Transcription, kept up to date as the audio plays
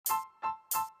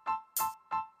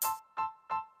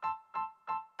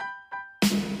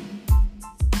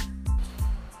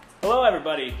Hello,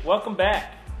 everybody. Welcome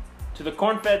back to the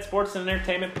Corn-Fed Sports and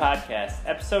Entertainment Podcast,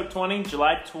 episode 20,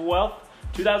 July 12th,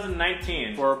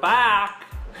 2019. We're back.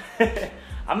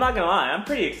 I'm not going to lie, I'm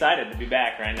pretty excited to be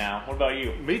back right now. What about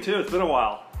you? Me too. It's been a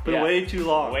while. Been way too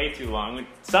long. Way too long.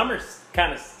 Summer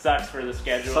kind of sucks for the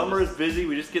schedule. Summer is busy.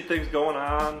 We just get things going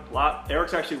on.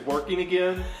 Eric's actually working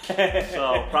again,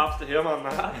 so props to him on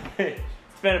that.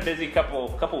 It's been a busy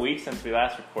couple weeks since we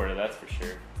last recorded, that's for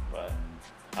sure. But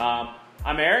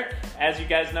I'm Eric, as you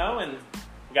guys know, and we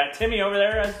got Timmy over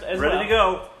there as Ready well. to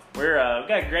go. We've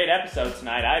got a great episode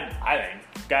tonight. I think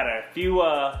got a few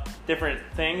different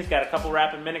things. Got a couple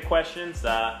rapid minute questions.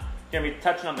 Gonna be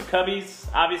touching on the Cubbies,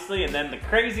 obviously, and then the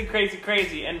crazy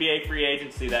NBA free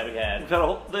agency that we had. The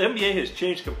NBA has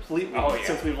changed completely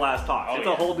since we've last talked. It's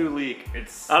a whole new league. I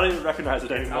don't even recognize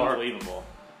it anymore. Unbelievable.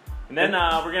 And then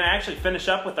we're going to actually finish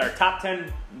up with our top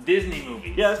 10 Disney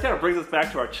movies. Yeah, this kind of brings us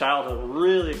back to our childhood. We're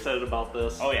really excited about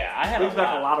this. Oh, yeah. I had brings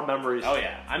back a lot of memories. Oh,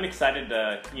 yeah. I'm excited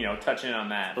to, touch in on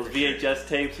that. Those VHS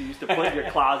tapes you used to put in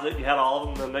your closet. You had all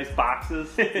of them in nice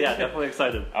boxes. Yeah, definitely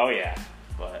excited. Oh, yeah.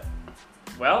 But,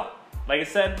 well, like I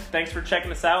said, thanks for checking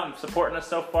us out and supporting us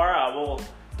so far. We'll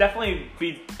definitely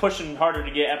be pushing harder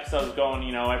to get episodes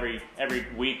going, every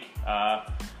week. I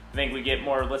think we get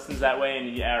more listens that way,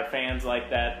 and our fans like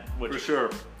that. For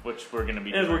sure. Which we're going to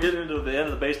be doing. As we're getting into the end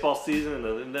of the baseball season,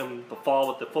 and then the fall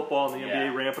with the football and the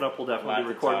NBA ramping up, we'll definitely be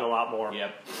recording a lot more.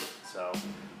 Yep. So,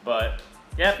 but,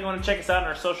 yeah, if you want to check us out on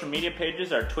our social media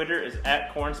pages, our Twitter is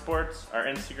 @CornSports. Our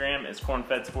Instagram is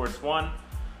CornFedSports1.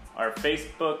 Our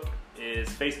Facebook is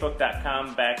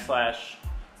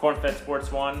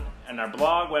facebook.com/CornFedSports1. And our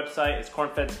blog website is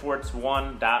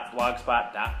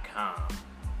cornfedsports1.blogspot.com.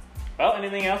 Well,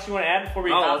 anything else you want to add before we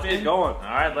hop in? Let's get going. All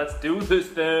right, let's do this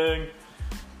thing.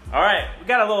 All right, we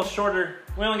got a little shorter.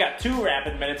 We only got 2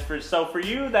 rapid minutes so for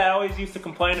you that always used to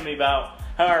complain to me about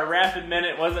how our rapid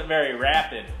minute wasn't very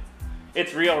rapid.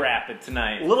 It's real rapid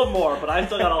tonight. A little more, but I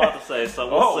still got a lot to say, so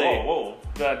we'll see. Whoa.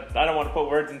 I don't want to put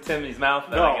words in Timmy's mouth,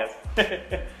 though, I guess.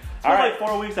 It's all right. Like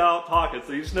 4 weeks out talking,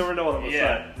 so you just never know what I'm going to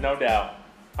say. No doubt.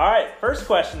 All right, first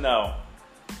question, though.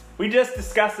 We just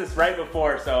discussed this right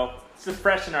before, so it's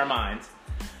fresh in our minds.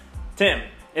 Tim,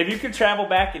 if you could travel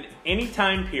back in any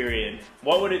time period,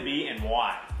 what would it be and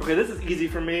why? Okay, this is easy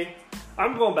for me.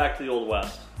 I'm going back to the Old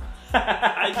West.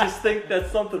 I just think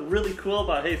that's something really cool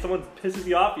about, hey, someone pisses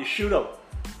you off, you shoot them.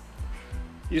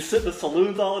 You sit in the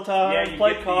saloons all the time, you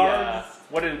play cards.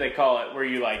 What did they call it? Where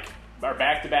you are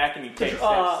back to back and you take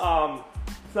sticks?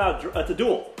 It's a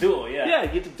duel. Duel, yeah. Yeah, you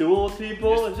get to duel with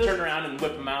people. Just turn around and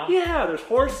whip them out. Yeah, there's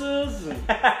horses. And,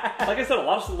 like I said, a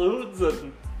lot of saloons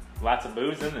and lots of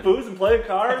booze in it. Booze and playing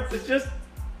cards. It's just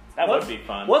that would be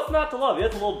fun. What's not to love? Yeah,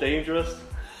 it's a little dangerous.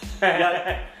 You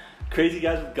got crazy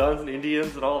guys with guns and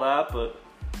Indians and all that, but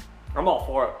I'm all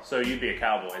for it. So you'd be a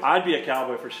cowboy? I'd be a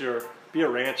cowboy for sure. Be a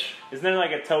ranch. Isn't there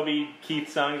like a Toby Keith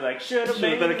song? He's like, should have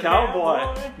been a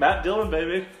cowboy. Matt Dillon,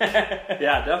 baby.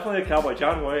 Yeah, definitely a cowboy.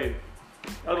 John Wayne.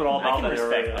 I've been all about I can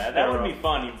respect that. That would be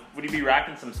fun. Would you be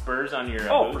rocking some spurs on your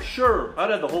boots? For sure.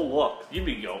 I'd have the whole look. You'd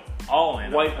be all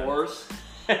in. White horse.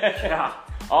 Yeah.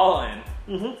 All in.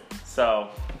 Mm-hmm.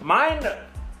 So, mine,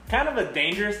 kind of a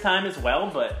dangerous time as well,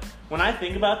 but when I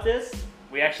think about this,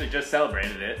 we actually just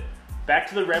celebrated it. Back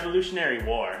to the Revolutionary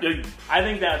War. I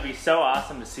think that would be so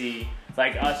awesome to see,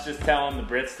 us just telling the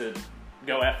Brits to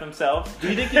go F themselves. Do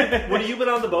you think would you been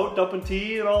on the boat dumping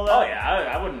tea and all that? Oh,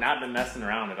 yeah. I would not have been messing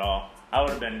around at all. I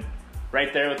would have been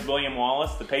right there with William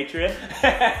Wallace, the Patriot.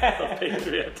 The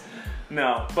Patriot.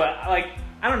 No, but, I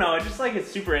don't know. It's just,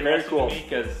 it's super interesting to me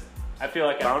because I feel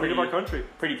like I'm of our country.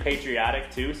 Pretty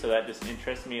patriotic, too, so that just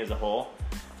interests me as a whole.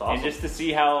 That's awesome. And just to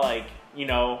see how,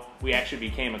 we actually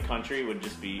became a country would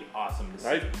just be awesome to see.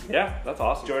 Right? Yeah, that's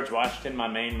awesome. George Washington, my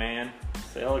main man.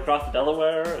 Sailed across the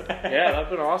Delaware. Yeah, that's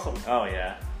been awesome. Oh,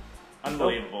 yeah.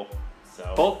 Unbelievable.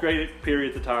 So both great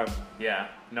periods of time. Yeah,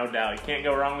 no doubt. You can't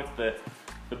go wrong with the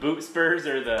boot spurs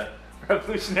or the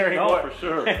Revolutionary War. No, for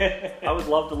sure. I would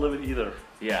love to live in either.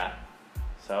 Yeah.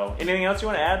 So, anything else you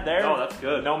want to add there? No, that's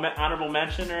good. No honorable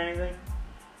mention or anything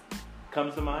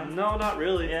comes to mind? No, not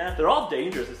really. Yeah. They're all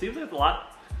dangerous. It seems like a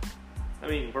lot. I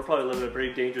mean, we're probably living in a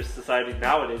pretty dangerous society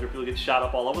nowadays where people get shot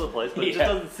up all over the place, but it just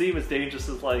doesn't seem as dangerous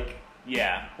as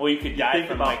Yeah. Well, you could die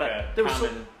from a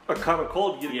common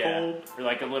cold. You get a cold. Or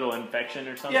a little infection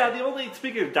or something. Yeah,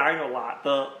 speaking of dying a lot,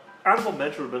 the honorable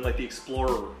mention would have been the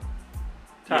explorer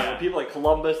time. When people like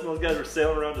Columbus and those guys were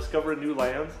sailing around discovering new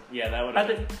lands. Yeah, that would. I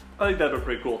think that'd been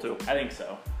pretty cool too. I think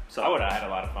so. So I would have had a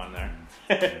lot of fun there.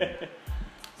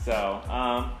 So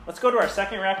let's go to our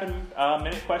second rapid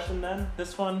minute question then.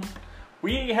 This one,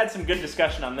 we had some good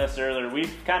discussion on this earlier.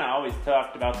 We've kind of always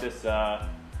talked about this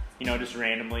just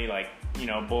randomly, like,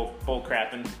 bull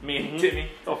crapping me and Timmy.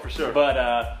 Oh, for sure.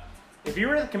 But if you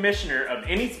were the commissioner of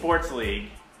any sports league,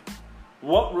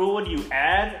 what rule would you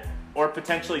add or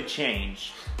potentially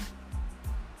change?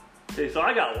 Okay, so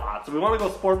I got lots. So we want to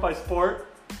go sport by sport.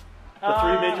 The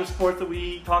three major sports that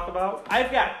we talk about.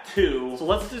 I've got two. So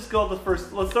let's just go the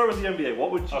first. Let's start with the NBA.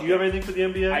 What would you, do you have anything for the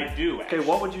NBA? I do. Okay,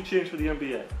 what would you change for the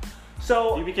NBA?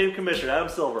 So you became commissioner, Adam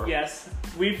Silver. Yes,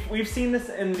 we've seen this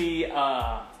in the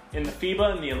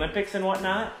FIBA and the Olympics and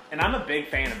whatnot, and I'm a big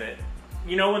fan of it.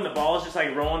 When the ball is just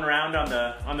like rolling around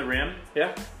on the rim.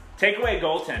 Yeah. Take away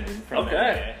goaltending from the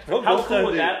NBA. No how cool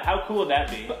would that? How cool would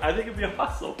that be? I think it'd be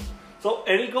awesome. So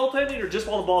any goaltending or just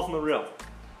while the ball's in the rim?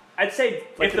 I'd say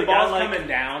like if the ball's coming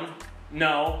down,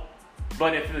 no.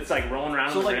 But if it's like rolling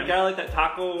around, so like rim, a guy like that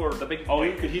Taco or the big,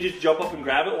 could he just jump up and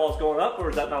grab it while it's going up, or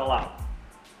is that not allowed?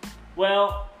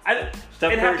 Well,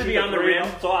 it'd have to be on the rim.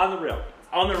 So on the rim.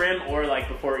 On the rim, or like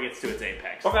before it gets to its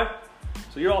apex. Okay.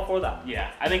 So you're all for that?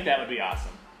 Yeah, I think that would be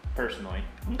awesome, personally.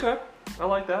 Okay, I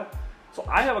like that. So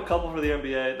I have a couple for the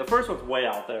NBA. The first one's way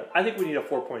out there. I think we need a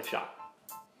 4-point shot.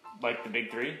 Like the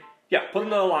big three? Yeah, put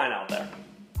another line out there.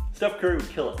 Steph Curry would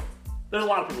kill it. There's a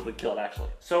lot of people that kill it, actually.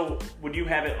 So would you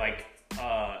have it like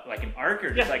an arc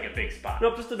or just like a big spot?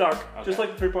 Nope, just an arc. Okay. Just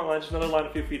like the 3-point line, just another line a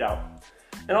few feet out.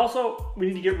 And also, we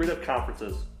need to get rid of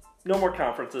conferences. No more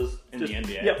conferences. In the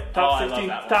NBA? Yep,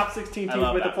 top 16 teams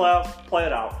make the playoffs, play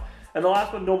it out. And the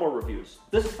last one, no more reviews.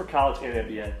 This is for college and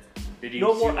NBA.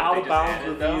 No more out-of-bounds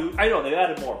review. I know, they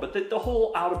added more, but the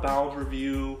whole out-of-bounds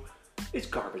review is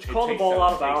garbage. Call the ball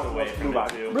out of bounds and let's move on.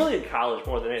 Really in college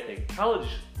more than anything. College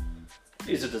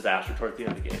is a disaster towards the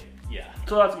end of the game. Yeah.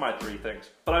 So that's my 3 things.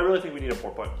 But I really think we need a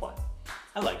 4-point play.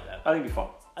 I like that. I think it'd be fun.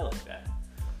 I like that.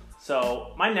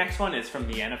 So my next one is from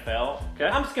the NFL. Okay.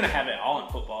 I'm just going to have it all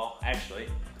in football, actually.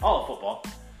 All in football.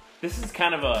 This is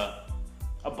kind of a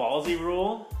ballsy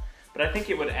rule, but I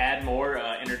think it would add more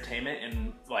entertainment,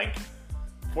 and like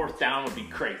 4th down would be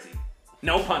crazy.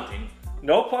 No punting.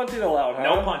 No punting allowed, huh?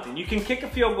 No punting. You can kick a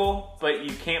field goal, but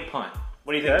you can't punt.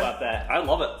 What do you think about that? I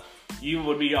love it. You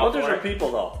would be all for it? Punters are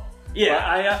people, though.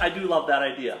 Yeah. I do love that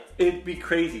idea. It'd be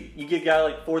crazy. You get a guy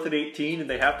like 4th and 18 and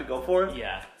they have to go for it?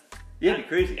 Yeah. Yeah, it'd be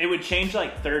crazy. It would change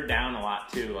like 3rd down a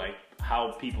lot, too. Like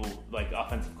how people, like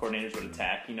offensive coordinators would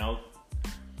attack,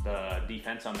 the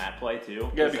defense on that play,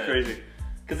 too. Yeah, it'd be crazy.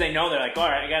 Because they know they're like, all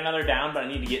right, I got another down, but I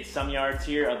need to get some yards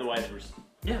here. Otherwise,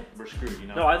 we're screwed,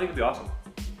 No, I think it'd be awesome.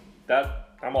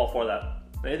 I'm all for that.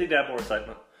 Anything to add more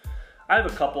excitement. I have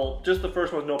a couple. Just the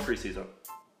first one, no preseason.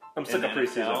 I'm sick of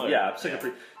preseason. Yeah, I'm sick of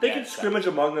preseason. They can scrimmage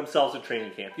among themselves in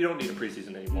training camp. You don't need a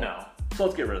preseason anymore. No. So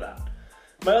let's get rid of that.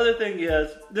 My other thing is,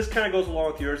 this kind of goes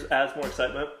along with yours, adds more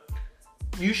excitement.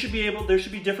 There should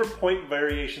be different point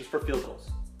variations for field goals.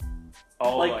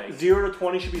 Oh, like 0 to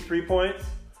 20 should be 3 points.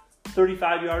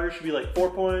 35-yarder should be like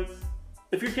 4 points.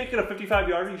 If you're kicking a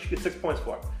 55-yarder, you should get 6 points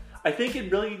for it. I think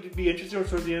it'd really be interesting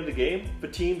towards the end of the game. If a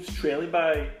team's trailing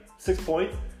by 6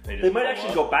 points, they might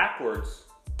actually go backwards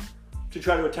to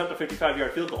try to attempt a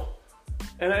 55-yard field goal.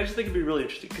 And I just think it'd be really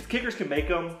interesting because kickers can make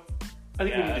them. I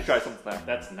think we need to try something there.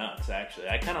 That's nuts, actually.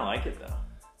 I kind of like it though.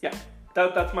 Yeah,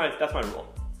 that's my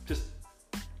rule. Just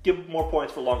give more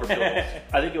points for longer field goals.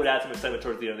 I think it would add some excitement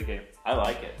towards the end of the game. I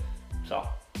like it. So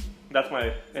that's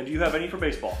my. And do you have any for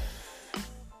baseball?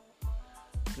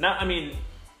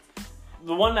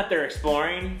 The one that they're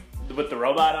exploring with the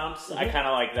robot umps, I kind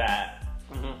of like that.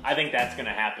 Mm-hmm. I think that's going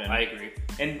to happen. I agree.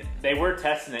 And they were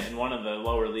testing it in one of the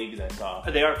lower leagues I saw.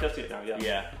 They are testing it now, yeah.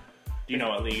 Yeah. Do you know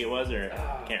what league it was, or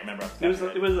I can't remember? It was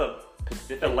a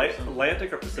Pacific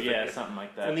Atlantic or Pacific. Yeah, something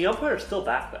like that. And the umpire's still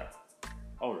back there.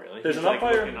 Oh, really? There's an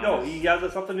umpire. No, he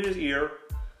has something in his ear,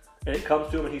 and it comes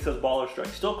to him, and he says ball or strike.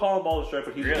 Still calling ball or strike,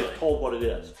 but he's just told what it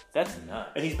is. That's nuts.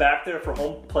 And he's back there for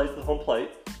home plate,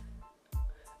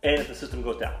 and if the system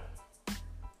goes down.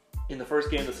 In the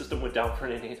first game, the system went down for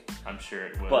an inning. I'm sure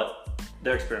it will. But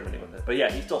they're experimenting with it. But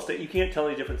yeah, he still you can't tell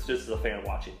any difference just as a fan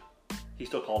watching. He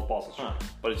still calls balls and strikes,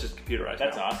 but it's just computerized.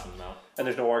 That's awesome, though. And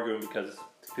there's no arguing because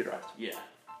it's computerized. Yeah.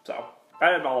 So I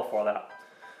am all for that.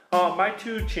 My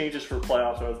 2 changes for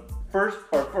playoffs are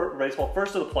for baseball.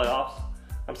 First of the playoffs,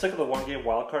 I'm sick of the 1-game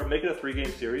wild card. Make it a 3-game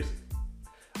series.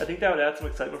 I think that would add some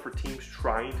excitement for teams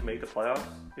trying to make the playoffs.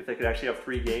 If they could actually have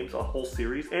 3 games, a whole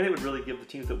series, and it would really give the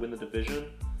teams that win the division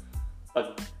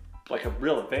a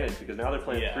real advantage because now they're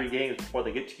playing 3 games before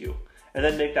they get to you, and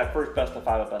then make that first best of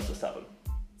 5 a best of 7.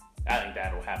 I think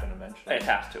that will happen eventually. It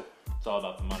has to. It's all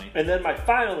about the money. And then my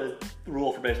final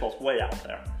rule for baseball is way out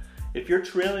there. If you're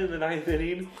trailing in the 9th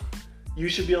inning, you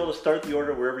should be able to start the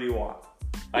order wherever you want.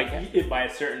 Like by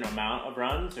a certain amount of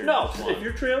runs? Or no, if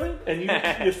you're trailing and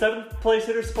your seventh place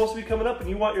hitter is supposed to be coming up and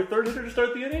you want your third hitter to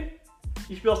start the inning,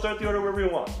 you should be able to start the order wherever you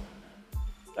want.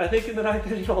 I think in the ninth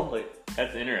inning only.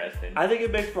 That's interesting. I think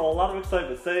it makes for a lot of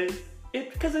excitement.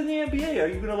 Because in the NBA, are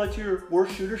you going to let your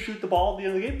worst shooter shoot the ball at the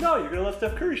end of the game? No, you're going to let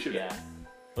Steph Curry shoot it. Yeah.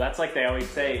 Well, that's like they always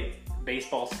say,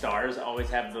 baseball stars always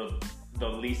have the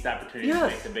least opportunity to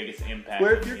make the biggest impact.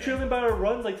 Where if you're trailing by a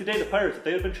run, like today, the Pirates, if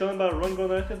they had been trailing by a run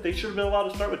going ninth inning, they should have been allowed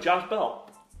to start with Josh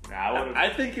Bell. I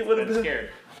think it would have been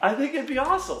scared. I think it'd be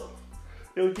awesome.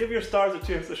 It would give your stars a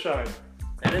chance to shine.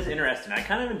 That is interesting. I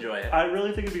kind of enjoy it. I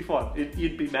really think it'd be fun.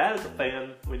 You'd be mad as a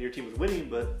fan when your team was winning,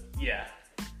 but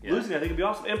losing, I think it'd be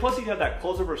awesome. And plus, you'd have that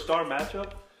closer versus star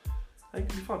matchup. I think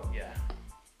it'd be fun. Yeah.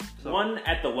 So. One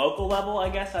at the local level, I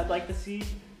guess I'd like to see.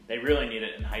 They really need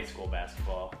it in high school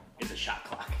basketball. Is a shot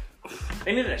clock.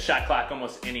 They needed a shot clock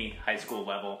almost any high school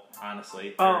level,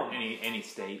 honestly, or any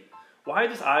state. Why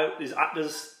does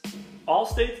all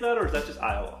states that, or is that just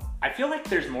Iowa? I feel like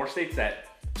there's more states that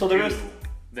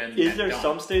Is there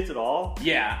some states at all?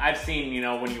 Yeah, I've seen,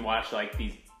 when you watch like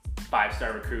these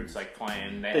 5-star recruits like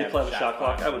playing, they have play the shot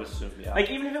clock. I would assume, yeah. Like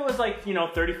even if it was like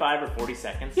 35 or 40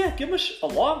 seconds. Yeah, give them a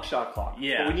long shot clock.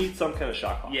 Yeah, but we need some kind of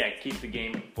shot clock. Yeah, keep the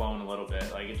game flowing a little bit.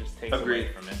 Like it just takes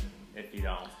away from it if you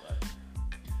don't. But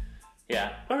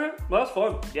yeah. Okay, well that's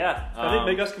fun. Yeah, I think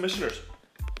make us commissioners.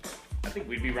 I think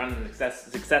we'd be running a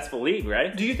successful league,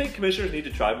 right? Do you think commissioners need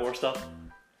to try more stuff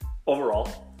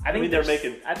overall? I think they're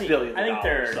making billions of dollars. I think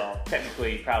they're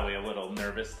technically probably a little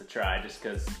nervous to try just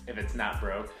because if it's not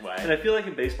broke, why? And I feel like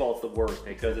in baseball it's the worst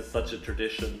because it's such a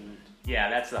tradition. Yeah,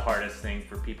 that's the hardest thing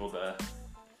for people to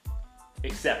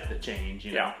accept the change,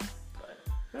 Yeah. But,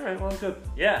 all right, well, good.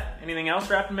 Yeah. Anything else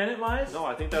rapid minute-wise? No,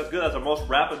 I think that's good. That's our most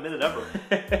rapid minute ever.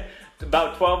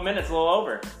 About 12 minutes, a little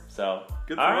over. So,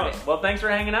 good for all right. us. Well, thanks for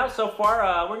hanging out so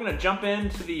far. We're going to jump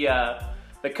into the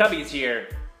Cubbies here.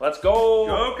 Let's go.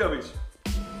 Go Cubbies.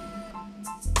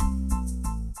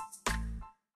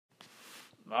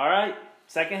 All right,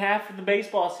 second half of the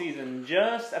baseball season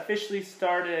just officially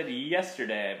started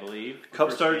yesterday, I believe. Cup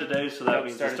started today, so that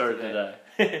means it started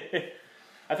today.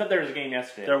 I thought there was a game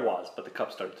yesterday. There was, but the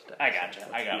Cup started today. I gotcha.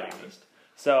 I got it.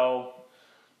 So,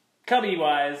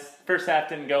 Cubby-wise, first half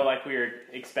didn't go like we were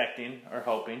expecting or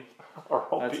hoping.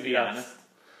 Let's be honest.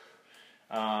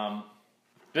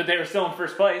 But they were still in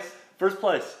first place. First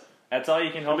place. That's all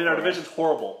you can hope for. Our division's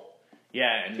horrible.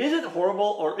 Yeah. And is it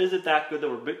horrible, or is it that good that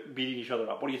we're beating each other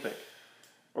up? What do you think?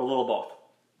 Or a little both?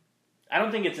 I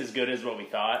don't think it's as good as what we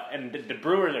thought. And the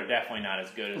Brewers are definitely not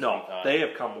as good as we thought. No, they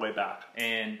have come way back.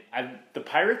 And the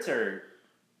Pirates are...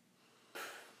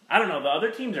 I don't know. The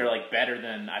other teams are like better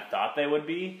than I thought they would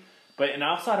be. And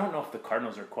also, I don't know if the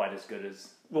Cardinals are quite as good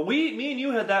as... Well, me and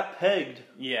you had that pegged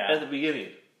at the beginning.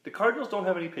 The Cardinals don't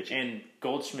have any pitching. And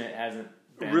Goldschmidt hasn't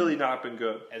really not been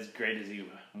good. As great as he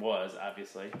was,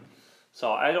 obviously.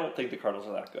 So I don't think the Cardinals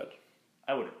are that good.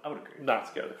 I would agree. Not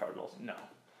scared of the Cardinals. No.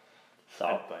 So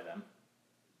I'd play them.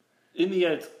 In the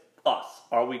end, it's us.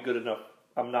 Are we good enough?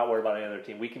 I'm not worried about any other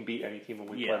team. We can beat any team when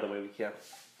we play the way we can.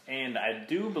 And I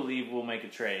do believe we'll make a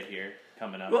trade here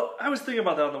coming up. Well, I was thinking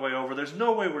about that on the way over. There's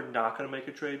no way we're not going to make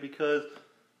a trade because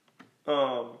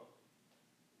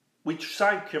we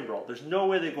signed Kimbrel. There's no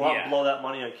way they go out and blow that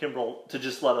money on Kimbrel to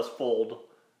just let us fold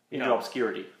into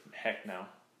obscurity. Heck no.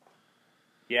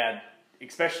 Yeah,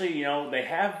 especially, they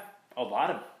have a lot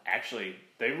of, actually,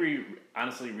 they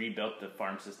honestly rebuilt the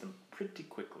farm system pretty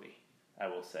quickly, I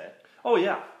will say. Oh,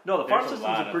 yeah. No, the farm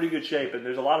system's in pretty good shape, and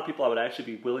there's a lot of people I would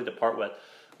actually be willing to part with.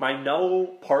 My no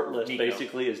part list,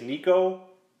 basically, is Nico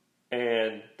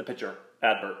and the pitcher,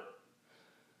 Adbert.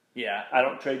 Yeah. I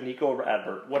don't trade Nico over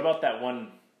Adbert. What about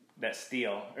that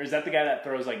Steele? Or is that the guy that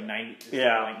throws like 90?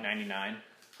 Yeah. Like 99?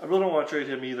 I really don't want to trade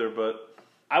him either, but...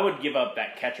 I would give up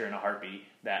that catcher in a heartbeat,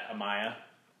 that Amaya.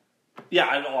 Yeah,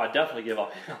 I'd definitely give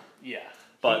up him. Yeah.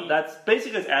 But that's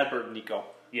basically it's Adbert and Nico.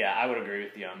 Yeah, I would agree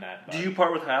with you on that. Do you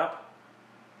part with Hap?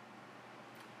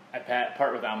 I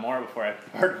part with Almora before I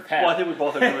part with Hap. Well, I think we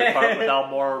both agree with part with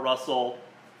Almora, Russell,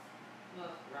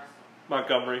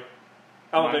 Montgomery.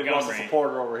 I don't think Russell's a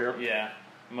supporter over here. Yeah.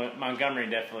 Montgomery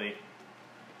definitely.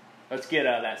 Let's get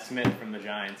that Smith from the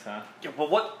Giants, huh? Yeah,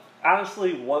 but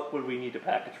honestly, what would we need to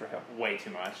package for him? Way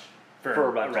too much. For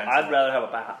a rental. I'd rather have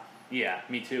a bat. Yeah,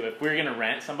 me too. If we're going to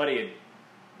rent somebody,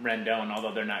 Rendon,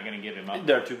 although they're not going to give him up.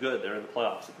 They're too good. They're in the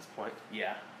playoffs at this point.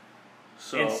 Yeah.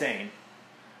 So insane.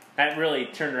 That really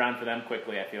turned around for them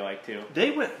quickly, I feel like, too.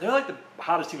 They're like the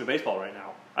hottest team in baseball right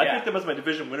now. I picked them as my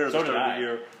division winner at the start of the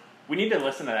year. We need to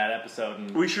listen to that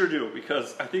episode. We sure do,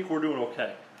 because I think we're doing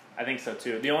okay. I think so,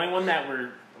 too. The only one that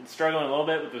we're struggling a little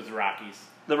bit with was the Rockies.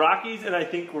 The Rockies, and I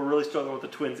think we're really struggling with the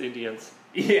Twins Indians.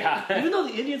 Yeah. Even though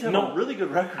the Indians have a really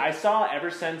good record. I saw ever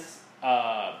since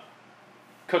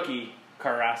Cookie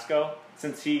Carrasco,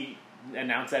 since he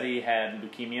announced that he had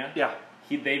leukemia. Yeah.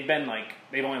 They've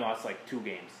only lost like 2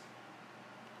 games.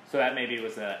 So that maybe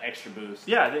was an extra boost.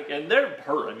 Yeah, I think, and they're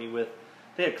hurt. I mean,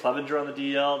 they had Clevenger on the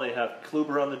DL, they have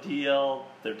Kluber on the DL,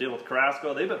 they're dealing with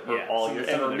Carrasco. They've been hurt all year.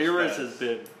 And Ramirez has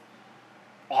been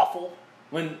awful.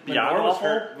 Lindor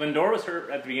was hurt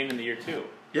at the beginning of the year too.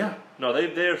 Yeah. No,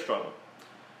 they're struggling.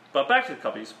 But back to the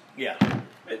Cubbies. Yeah.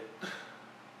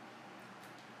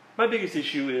 My biggest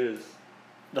issue is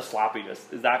the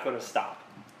sloppiness. Is that going to stop?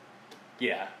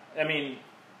 Yeah. I mean,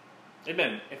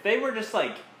 if they were just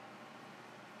like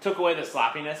took away the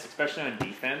sloppiness, especially on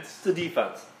defense. It's the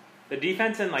defense. The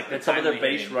defense and like some of their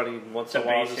base running once in a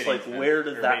while. Just like, where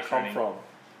does that come from?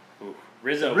 Ooh.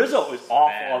 Rizzo is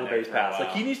awful on the base pass.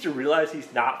 Like, he needs to realize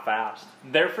he's not fast.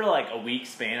 There for like a week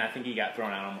span, I think he got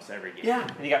thrown out almost every game. Yeah,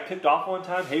 and he got picked off one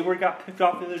time. Hayward got picked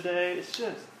off the other day. It's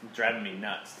just driving me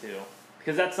nuts too,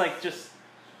 because that's like just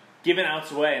giving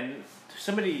outs away. And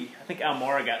somebody, I think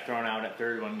Almora got thrown out at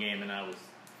third one game, and I was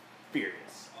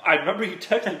furious. I remember you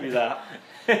texted me that.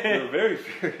 You were very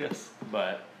furious.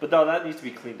 But no, that needs to be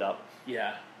cleaned up.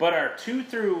 Yeah, but our 2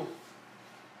 through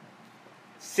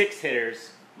 6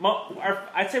 hitters.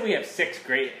 I'd say we have 6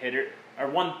 great hitters, or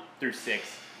 1 through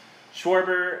 6.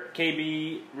 Schwarber,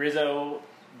 KB, Rizzo,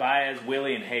 Baez,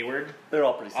 Willie, and Hayward. They're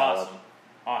all pretty solid.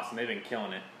 Awesome. They've been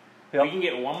killing it. Yep. We can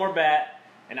get one more bat.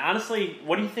 And honestly,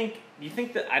 what do you think? Do you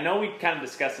think that, I know we kind of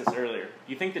discussed this earlier.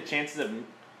 Do you think the chances of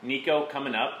Nico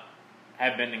coming up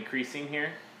have been increasing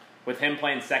here? With him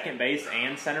playing second base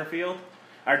and center field?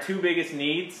 Our 2 biggest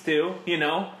needs, too, you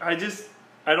know? I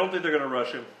don't think they're going to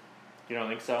rush him. You don't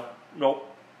think so? Nope.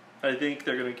 I think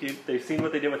they're going to they've seen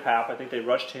what they did with Happ. I think they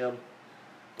rushed him.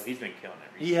 Well, he's been killing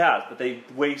it. He has, but they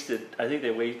wasted.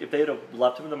 If they had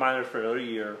left him in the minors for another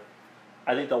year,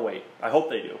 I think they'll wait. I hope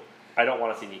they do. I don't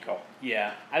want to see Nico.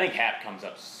 Yeah, I think Happ comes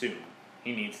up soon.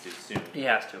 He needs to soon. He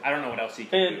has to. I don't know what else he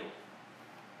can do.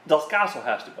 Del Scasso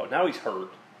has to go. Now he's hurt.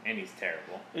 And he's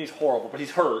terrible. And he's horrible, but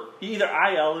he's hurt. You either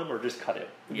IL him or just cut him.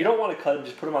 If you don't want to cut him,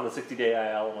 just put him on the 60-day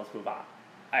IL and let's move on.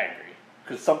 I agree.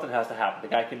 Because something has to happen. The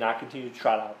guy cannot continue to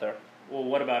trot out there. Well,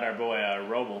 what about our boy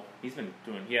Roble? He's been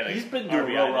doing. He's been doing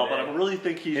real well, but I really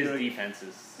think his defense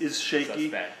is shaky,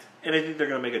 suspect. And I think they're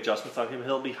going to make adjustments on him.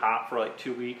 He'll be hot for like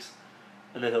 2 weeks,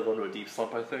 and then he'll go into a deep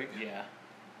slump. I think.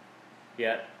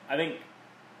 Yeah. I think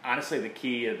honestly the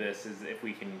key of this is if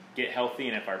we can get healthy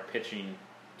and if our pitching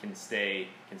can stay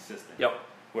consistent. Yep.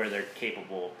 Where they're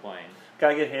capable of playing.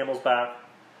 Gotta get Hamels back.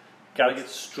 Gotta get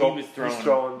Stroke. He's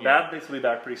throwing. Yeah. Bad things will be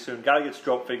back pretty soon. Gotta get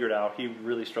Stroke figured out. He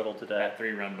really struggled today. That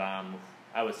 3-run bomb.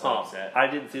 I was so upset. I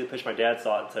didn't see the pitch. My dad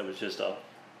saw it and said it was just a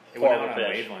horrible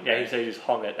pitch. Yeah, he said he just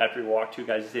hung it after he walked 2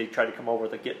 guys. He said he tried to come over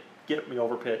with a get me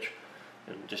over pitch,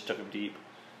 and just took him deep.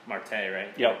 Marte, right?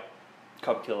 Yep.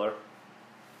 Cub killer.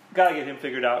 Gotta get him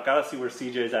figured out. Gotta see where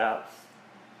CJ's at.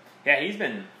 Yeah, he's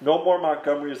been. No more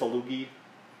Montgomery as a loogie.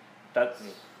 That's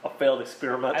a failed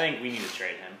experiment. I think we need to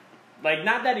trade him. Like,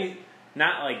 not that he's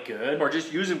not like good, or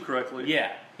just use him correctly.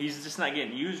 Yeah, he's just not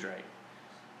getting used right.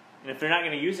 And if they're not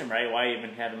going to use him right, why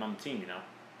even have him on the team? You know,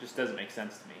 just doesn't make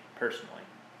sense to me personally.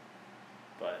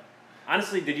 But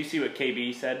honestly, did you see what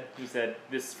KB said? He said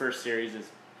this first series is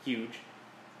huge.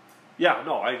 Yeah,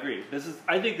 no, I agree.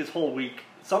 I think this whole week,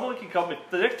 someone can come.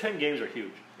 The next 10 games are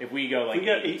huge. If we go like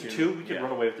if we get 8-2, we can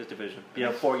run away with this division. Be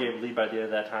a 4-game lead by the end of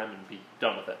that time and be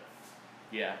done with it.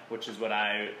 Yeah, which is what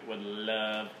I would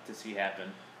love to see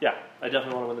happen. Yeah, I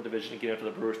definitely want to win the division again after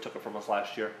the Brewers took it from us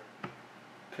last year.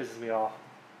 Pisses me off.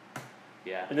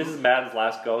 Yeah. And this is Madden's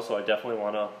last go, so I definitely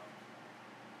want to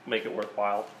make it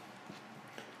worthwhile.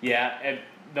 Yeah, and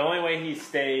the only way he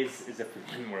stays is if we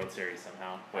win World Series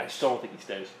somehow. I still don't think he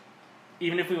stays.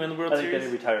 Even if we win the World Series? I think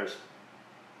then he retires.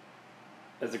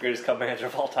 As the greatest Cub manager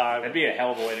of all time. That'd be a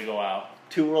hell of a way to go out.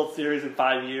 2 World Series in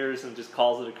 5 years and just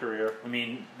calls it a career. I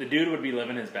mean, the dude would be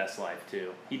living his best life,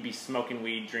 too. He'd be smoking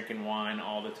weed, drinking wine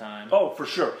all the time. Oh, for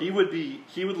sure. He would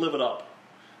live it up.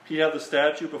 He'd have the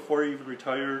statue before he even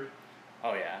retired.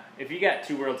 Oh, yeah. If you got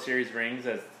 2 World Series rings,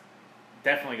 that's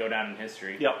definitely go down in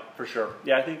history. Yep, for sure.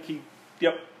 Yeah, I think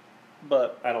yep.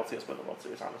 But I don't see us win the World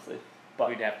Series, honestly. But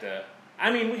we'd have to.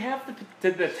 I mean, we have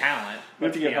the talent. We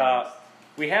have to get hot.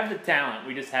 We have the talent.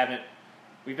 We just haven't.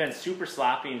 We've been super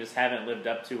sloppy and just haven't lived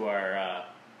up to our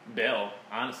bill.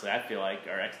 Honestly, I feel like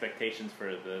our expectations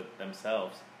for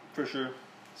themselves. For sure.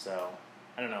 So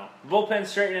I don't know. Bullpen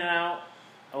straightening out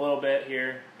a little bit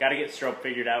here. Got to get Strope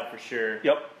figured out for sure.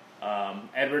 Yep.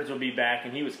 Edwards will be back,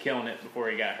 and he was killing it before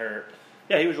he got hurt.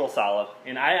 Yeah, he was real solid.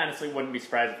 And I honestly wouldn't be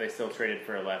surprised if they still traded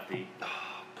for a lefty.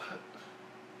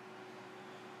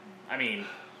 I mean...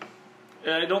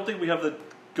 I don't think we have the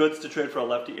goods to trade for a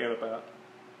lefty and a bat.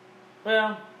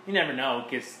 Well, you never know,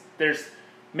 because there's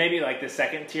maybe like the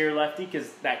second tier lefty,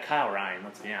 because that Kyle Ryan,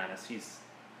 let's be honest, he's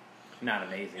not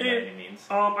amazing by any means.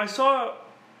 I saw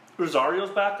Rosario's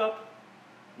backup.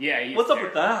 Yeah, he's what's up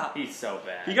with that? He's so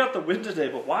bad. He got the win today,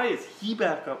 but why is he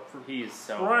back up for he's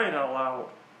so crying bad. out loud?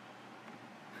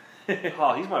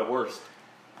 Oh, he's my worst.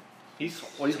 He's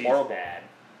horrible. Bad.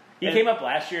 He came up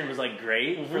last year and was like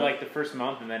great for like the first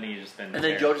month, and then he just been. And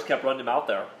then Joe just kept running him out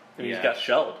there, and he just got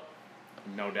shelled.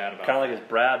 No doubt about it. Kind of like his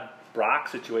Brad Brock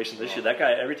situation this year. That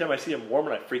guy, every time I see him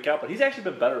warming, I freak out. But he's actually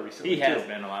been better recently. He has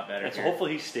been a lot better. And so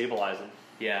hopefully he's stabilizing.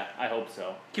 Yeah, I hope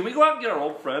so. Can we go out and get our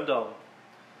old friend,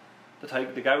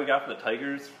 the guy we got from the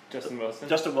Tigers, Justin Wilson?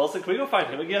 Justin Wilson. Can we go find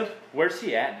him again? Where's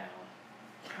he at now?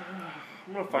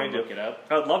 I'm gonna find him. Look it up.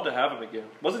 I'd love to have him again.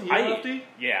 Wasn't he a lefty?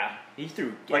 Yeah, he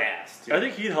threw gas. Too. I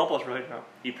think he'd help us right now.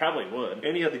 He probably would.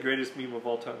 And he had the greatest meme of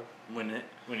all time. When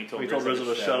he told Rizzo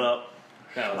to shut up.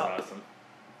 That was awesome.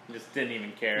 He just didn't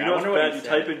even care. You know what's bad? You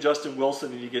type in Justin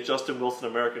Wilson and you get Justin Wilson,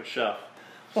 American Chef.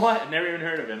 What? Never even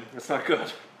heard of him. That's not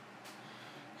good.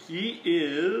 He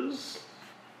is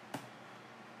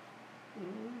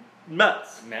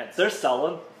Mets. They're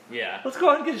selling. Yeah. Let's go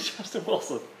ahead and get Justin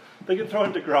Wilson. They can throw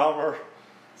in DeGrom or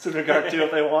Syndergaard too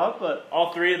if they want, but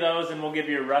all three of those, and we'll give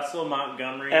you Russell,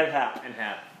 Montgomery, and Happ.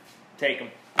 Take them,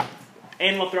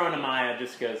 and we'll throw in Amaya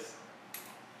just because.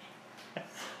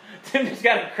 Tim just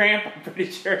got a cramp. I'm pretty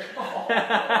sure. He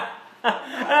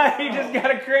just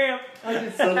got a cramp. I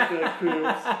just so good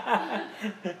cramps.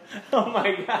 Oh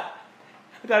my god!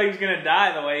 I thought he was gonna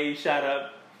die the way he shot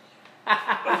up.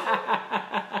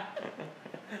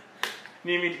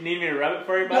 Need me to rub it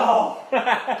for you, bud? No.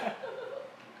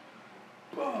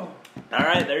 All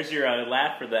right, there's your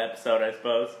laugh for the episode, I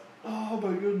suppose. Oh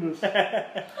my goodness.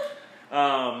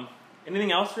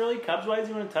 Anything else really, Cubs-wise,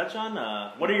 you want to touch on?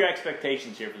 What are your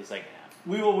expectations here for the second half?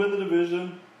 We will win the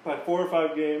division by 4 or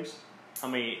 5 games. How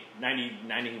many?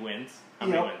 90 wins? How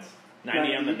many wins?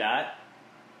 90 on the dot?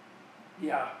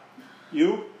 Yeah.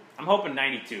 You? I'm hoping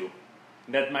 92.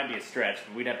 That might be a stretch,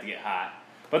 but we'd have to get hot.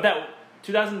 But that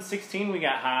 2016 we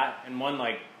got hot and won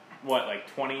like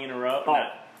 20 in a row?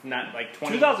 Oh. Not like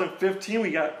 20. 2015 we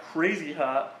got crazy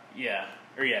hot. Yeah.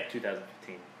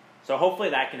 2015. So hopefully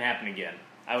that can happen again.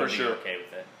 I would be okay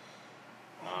with it.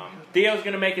 Theo's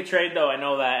going to make a trade, though. I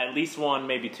know that. At least one,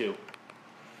 maybe 2.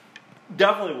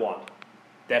 Definitely one.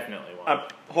 I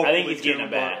think he's getting a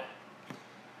bat.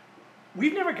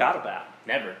 We've never got a bat.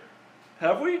 Never.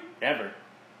 Have we? Never.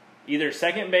 Either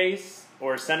second base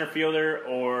or center fielder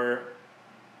or,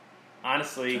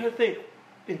 honestly... I'm trying to think.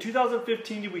 In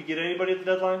 2015, did we get anybody at the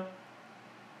deadline?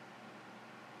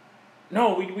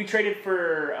 No, we traded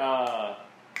for...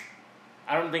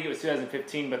 I don't think it was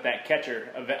 2015, but that catcher,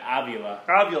 Avila.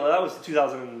 Avila, that was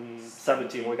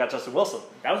 2017 when we got Justin Wilson.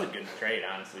 That was a good trade,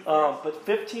 honestly. But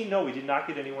 15, no, we did not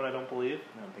get anyone, I don't believe.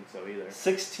 I don't think so either.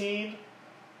 16,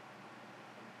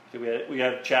 we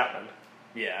had Chapman.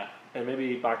 Yeah. And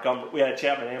maybe Montgomery. We had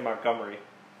Chapman and Montgomery.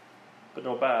 But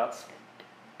no bats.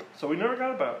 So we never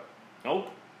got a bat. Nope.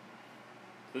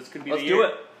 This could be Let's the year. do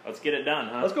it. Let's get it done,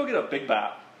 huh? Let's go get a big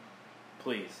bat.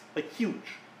 Please. Like huge.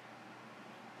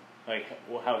 Like,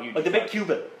 well, how huge? Like the big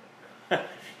Cuban.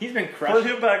 He's been crushing.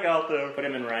 Put him back out there. Put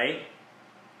him in right.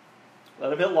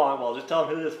 Let him hit long ball. Just tell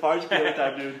him hit it as far as you can every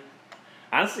time, dude.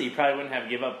 Honestly, you probably wouldn't have to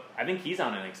give up. I think he's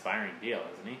on an expiring deal,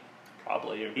 isn't he?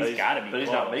 Probably. He's got to be. But he's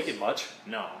not making much.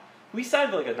 No. We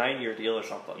signed like a 9-year deal or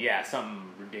something. Yeah, something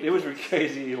ridiculous. It was a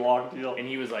crazy long deal. And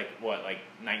he was like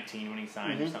 19 when he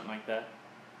signed or something like that.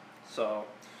 So,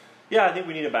 yeah, I think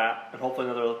we need a bat and hopefully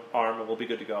another arm, and we'll be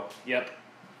good to go. Yep.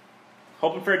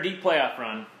 Hoping for a deep playoff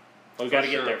run. But we got to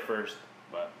get there first.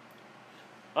 But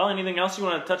well, anything else you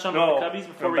want to touch on with the Cubbies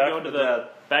before we go to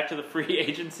back to the free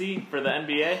agency for the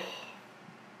NBA?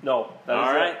 No.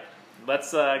 All right.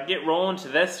 Let's get rolling to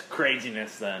this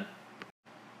craziness then.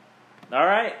 All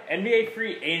right, NBA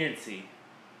free agency.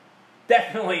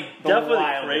 Definitely the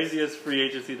craziest free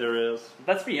agency there is.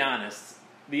 Let's be honest.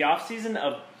 The offseason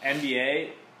of NBA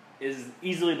is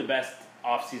easily the best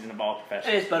offseason of all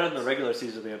professional It's better than the regular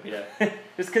season of the NBA.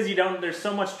 Just because there's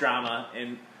so much drama,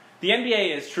 and the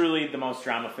NBA is truly the most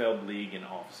drama-filled league in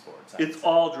all of sports. It's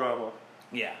all drama.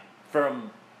 Yeah,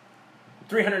 from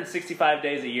 365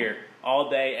 days a year, all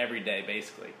day, every day,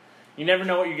 basically. You never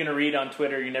know what you're going to read on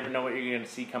Twitter. You never know what you're going to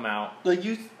see come out. Like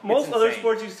most other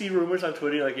sports, you see rumors on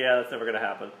Twitter. You're like, yeah, that's never going to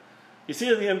happen. You see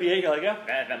it in the NBA, you're like, yeah,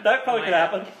 that probably could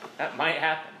happen. That might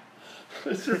happen.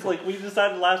 It's just like we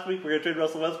decided last week we're going to trade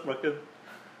Russell Westbrook, and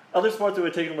Other sports, it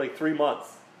would take them like 3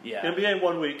 months. Yeah. NBA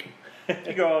 1 week.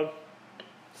 You go on.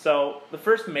 So, the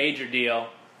first major deal,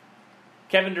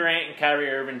 Kevin Durant and Kyrie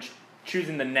Irving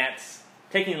choosing the Nets,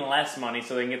 taking less money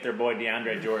so they can get their boy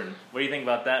DeAndre Jordan. What do you think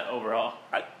about that overall?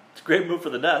 It's a great move for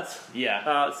the Nets.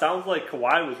 Yeah. It sounds like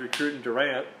Kawhi was recruiting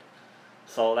Durant,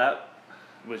 so that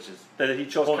was just that he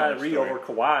chose Kyrie over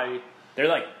Kawhi. They're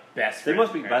like best friends. They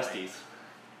must be apparently. besties.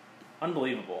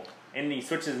 Unbelievable. And he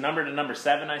switches number to number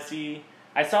 7, I see.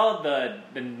 I saw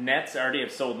the Nets already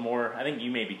have sold more. I think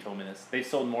you maybe told me this. They've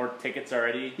sold more tickets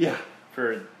already. Yeah.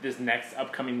 For this next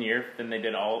upcoming year than they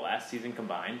did all last season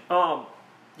combined.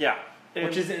 Yeah. And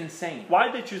which is insane. Why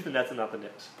did they choose the Nets and not the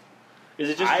Knicks? Is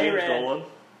it just James Dolan?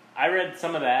 I read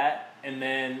some of that, and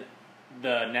then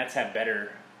the Nets have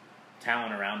better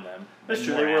talent around them. That's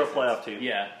true. They were a playoff team.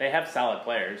 Yeah, they have solid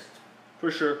players.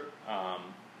 For sure. I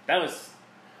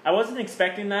wasn't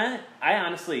expecting that.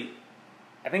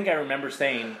 I think I remember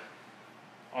saying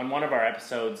on one of our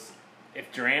episodes,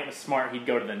 if Durant was smart, he'd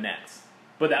go to the Nets.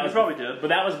 But that was probably did. But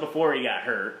that was before he got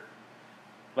hurt.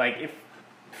 Like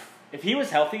if he was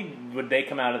healthy, would they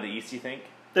come out of the East? You think?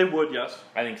 They would, yes.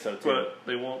 I think so too. But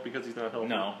they won't because he's not healthy.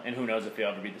 No, and who knows if he'll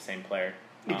ever be the same player?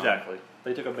 Exactly.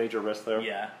 They took a major risk there.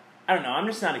 Yeah, I don't know. I'm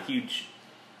just not a huge.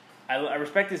 I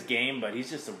respect his game, but he's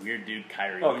just a weird dude,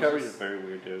 Kyrie. Kyrie's a very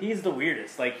weird dude. He's the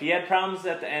weirdest. Like he had problems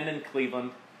at the end in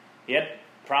Cleveland. He had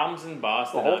problems in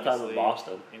Boston. The whole time in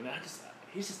Boston. And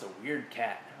he's just a weird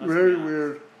cat. Very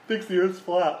weird. Thinks the earth's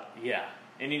flat. Yeah,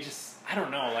 and I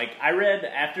don't know. Like I read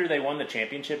after they won the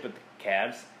championship with the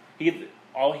Cavs,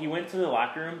 he went to the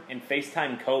locker room and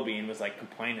FaceTimed Kobe and was like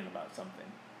complaining about something.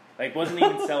 Like wasn't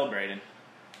even celebrating.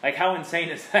 Like how insane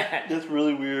is that? That's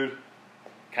really weird.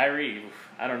 Kyrie,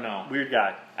 I don't know. Weird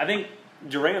guy. I think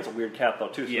Durant's a weird cat though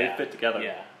too, so they fit together.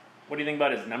 Yeah. What do you think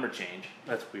about his number change?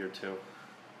 That's weird too.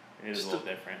 It is a little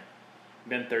different.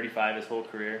 Been 35 his whole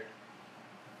career.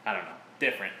 I don't know.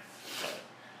 Different. But,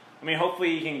 I mean,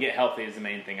 hopefully he can get healthy is the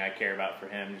main thing I care about for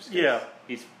him. Just 'cause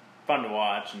he's fun to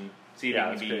watch and see if he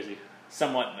can be crazy.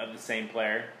 Somewhat of the same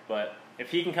player. But if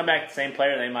he can come back the same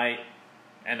player, they might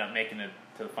end up making it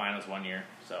to the finals one year.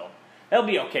 So they'll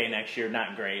be okay next year.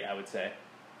 Not great, I would say.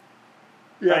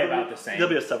 Yeah, probably about the same. They'll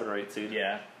be a 7 or 8 seed.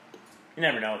 Yeah. You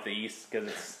never know with the East because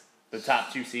it's the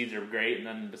top 2 seeds are great, and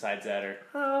then besides that are...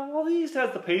 well, the East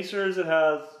has the Pacers, it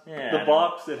has the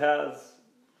Bucks, it has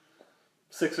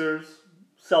Sixers.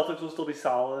 Celtics will still be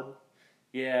solid.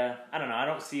 Yeah, I don't know. I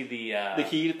don't see the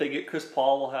Heat, if they get Chris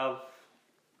Paul, will have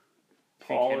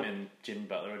Paul. I think him and Jimmy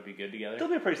Butler would be good together. They'll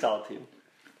be a pretty solid team.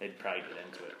 They'd probably get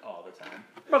into it all the time.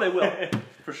 Well, they will,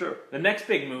 for sure. The next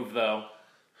big move, though,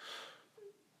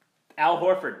 Al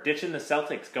Horford ditching the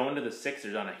Celtics, going to the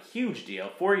Sixers on a huge deal.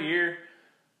 4-year,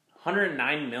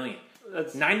 $109 million.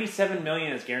 That's $97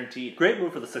 million is guaranteed. Great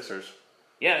move for the Sixers.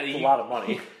 Yeah, it's a lot of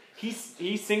money.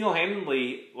 He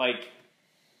single-handedly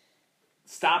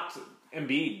stopped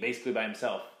Embiid basically by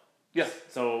himself. Yeah.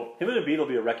 So him and Embiid will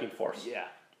be a wrecking force. Yeah.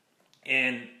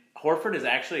 And Horford is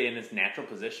actually in his natural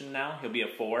position now. He'll be a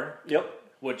 4. Yep.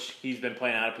 Which he's been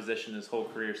playing out of position his whole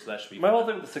career, so that should be My whole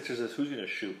thing with the Sixers is who's going to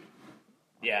shoot.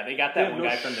 Yeah, they got that one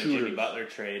guy from the Jimmy Butler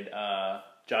trade,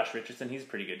 Josh Richardson. He's a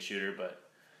pretty good shooter, but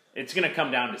it's going to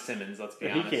come down to Simmons, let's be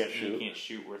honest. He can't shoot. He can't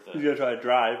shoot worth it. He's going to try to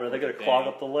drive, or they're going to clog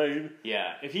up the lane.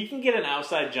 Yeah, if he can get an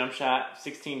outside jump shot,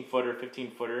 16-footer,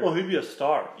 15-footer. Well, he'd be a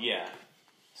star. Yeah.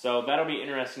 So that'll be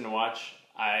interesting to watch.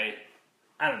 I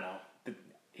don't know.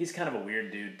 He's kind of a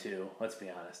weird dude, too, let's be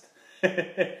honest.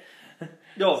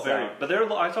 No, very. But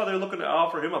I saw they were looking to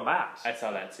offer him a max. I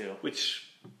saw that, too. Which,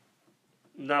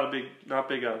 not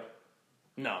big on.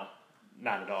 No,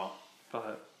 not at all.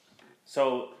 But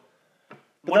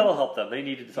that'll help them. They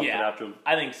needed something after him.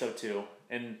 I think so too.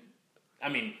 And I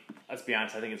mean, let's be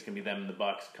honest. I think it's gonna be them and the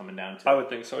Bucks coming down to. I would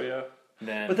think so.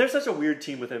 Yeah. But they're such a weird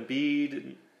team with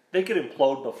Embiid. They could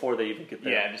implode before they even get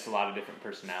there. Yeah, just a lot of different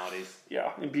personalities.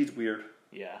 Yeah, Embiid's weird.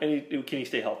 Yeah. And can he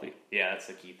stay healthy? Yeah, that's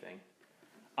the key thing.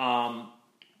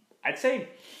 I'd say,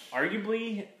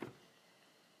 arguably,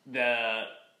 the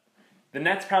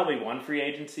Nets probably won free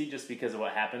agency just because of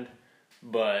what happened,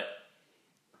 but...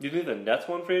 You think the Nets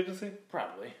won free agency?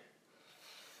 Probably.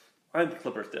 I think the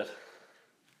Clippers did.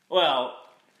 Well,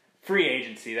 free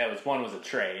agency, one was a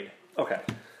trade. Okay.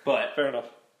 But... Fair enough.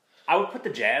 I would put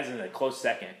the Jazz in a close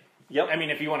second. Yep. I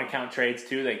mean, if you want to count trades,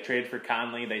 too, they traded for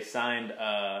Conley, they signed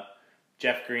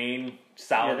Jeff Green,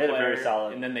 solid player. Very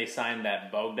solid. And then they signed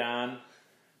that Bogdan...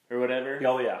 or whatever.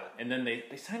 Oh, yeah. And then they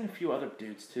signed a few other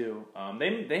dudes, too.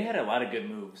 They had a lot of good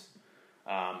moves.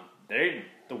 The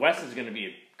West is going to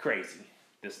be crazy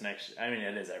this next... I mean,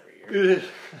 it is every year.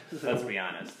 Let's be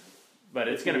honest. But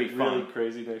it's going to be fun. Really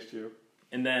crazy next year.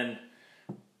 And then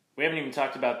we haven't even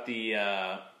talked about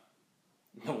the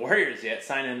Warriors yet,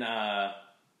 signing,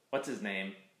 what's his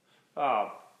name?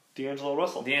 D'Angelo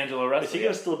Russell. D'Angelo Russell. Is he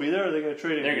going to still be there, or are they going to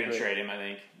trade him? They're going to trade him, I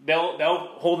think. They'll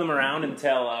hold him around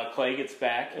until Clay gets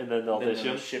back. And then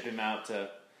they'll ship him out to...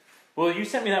 Well, you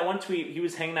sent me that one tweet. He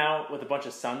was hanging out with a bunch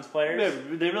of Suns players.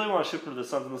 Yeah, they really want to ship him to the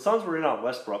Suns, and the Suns were in on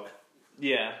Westbrook.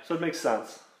 Yeah. So it makes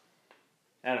sense.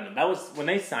 I don't know. That was... When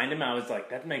they signed him, I was like,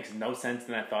 that makes no sense.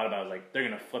 And I thought about it. I was like, they're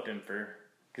going to flip him for...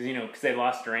 Because they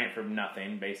lost Durant for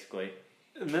nothing, basically.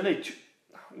 And then they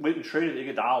went and traded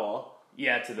Iguodala.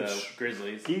 Yeah, to the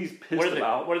Grizzlies. He's pissed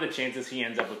about. What are the chances he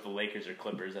ends up with the Lakers or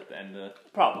Clippers at the end of the...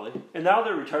 Probably. And now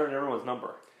they're retiring everyone's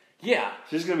number. Yeah.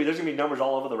 So there's going to be numbers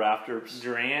all over the rafters.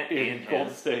 Durant in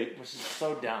Golden State. Which is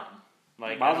so dumb.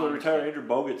 Like, might as well retire Andrew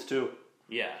Bogut's too.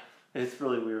 Yeah. It's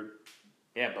really weird.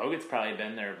 Yeah, Bogut's probably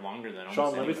been there longer than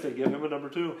Sean Livingston, give him a number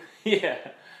 2. Yeah.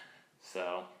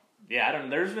 So, yeah, I don't know.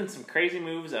 There's been some crazy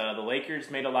moves. The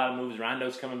Lakers made a lot of moves.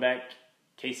 Rondo's coming back.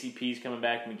 KCP's coming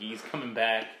back. McGee's coming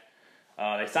back.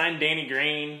 They signed Danny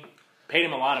Green. Paid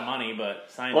him a lot of money,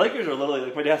 but signed... The Lakers are literally,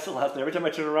 like my dad said last night, every time I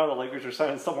turn around, the Lakers are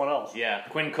signing someone else. Yeah.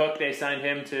 Quinn Cook, they signed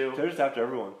him too. They're just after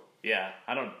everyone. Yeah.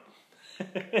 I don't...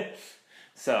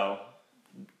 So...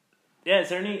 Yeah, is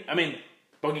there any... I mean,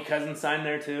 Boogie Cousins signed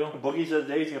there too. Boogie said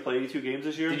today he's going to play 82 games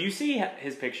this year. Did you see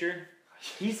his picture?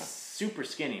 He's super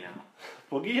skinny now.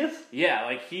 Boogie is? Yeah,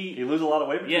 like he... He lose a lot of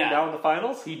weight between now and the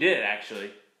finals? He did, actually.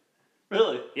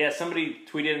 Really? Yeah, somebody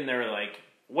tweeted and they were like,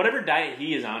 whatever diet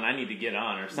he is on, I need to get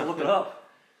on or something. Look it up.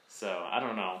 So, I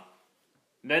don't know.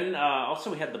 Then, also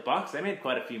we had the Bucks. They made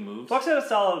quite a few moves. Bucks had a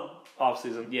solid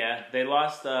offseason. Yeah, they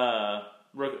lost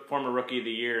former Rookie of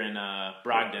the Year in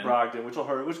Brogdon. Brogdon, which will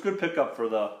hurt. It was a good pickup for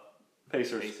the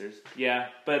Pacers. Yeah,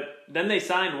 but then they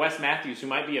signed Wes Matthews, who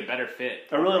might be a better fit.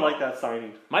 I really like that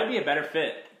signing. Might be a better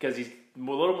fit, because he's a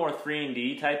little more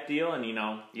 3-and-D type deal, and,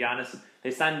 Giannis,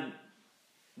 they signed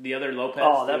the other Lopez.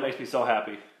 Oh, that makes me so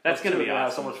happy. That's going to be awesome.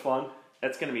 Have so much fun.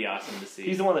 That's going to be awesome to see.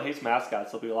 He's the one that hates mascots,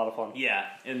 so it'll be a lot of fun. Yeah,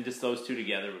 and just those two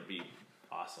together would be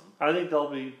awesome. I think they'll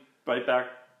be right back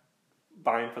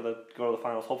vying for go to the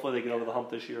finals. Hopefully they get over the hump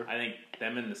this year. I think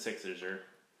them and the Sixers are,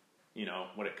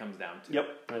 what it comes down to. Yep,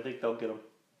 I think they'll get them.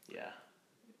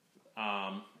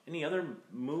 Yeah. Any other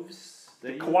moves? The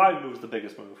Kawhi move's the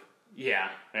biggest move. Yeah,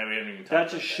 we haven't even talked about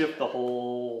that. Just shift the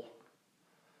whole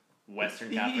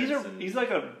Western Conference. He's like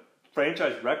a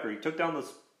franchise wrecker. He took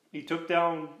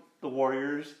down the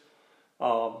Warriors,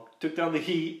 took down the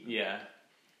Heat. Yeah.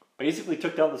 Basically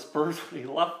took down the Spurs when he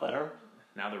left there.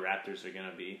 Now the Raptors are going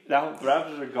to be... Now the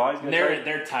Raptors are guys...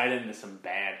 They're tied into some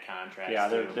bad contracts. Yeah,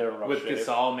 they're in rough with shape.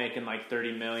 Gasol making like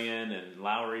 $30 million and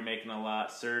Lowry making a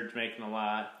lot, Serge making a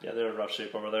lot. Yeah, they're in rough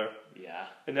shape over there. Yeah.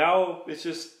 And now it's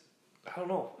just... I don't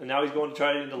know. And now he's going to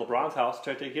try into LeBron's house,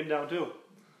 try to take him down too.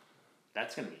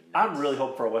 That's going to be nuts. I'm really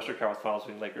hoping for a Western Conference Finals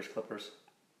between Lakers-Clippers.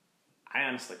 I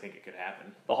honestly think it could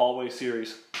happen. The hallway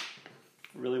series.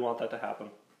 Really want that to happen.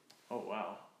 Oh,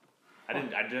 wow.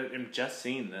 I'm just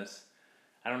seeing this.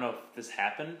 I don't know if this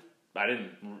happened, but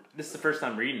this is the first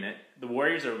time reading it. The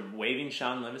Warriors are waiving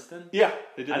Sean Livingston? Yeah,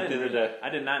 they did it the other day. I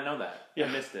did not know that. Yeah.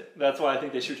 I missed it. That's why I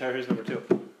think they should retire his number 2.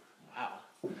 Wow.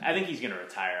 I think he's going to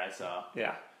retire, I saw.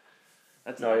 Yeah.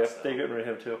 That's they're getting rid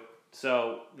of him too.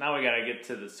 So, now we got to get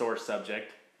to the sore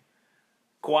subject.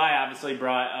 Kawhi obviously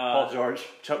brought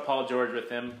Paul George with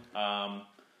him.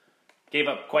 Gave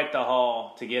up quite the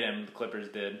haul to get him, the Clippers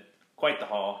did. Quite the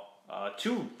haul.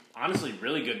 Two, honestly,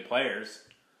 really good players.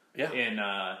 Yeah. In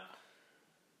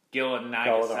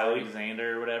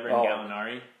Alexander or whatever, and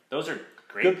Gallinari. Those are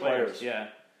great players. Yeah.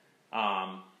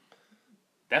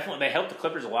 Definitely, they helped the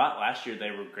Clippers a lot last year.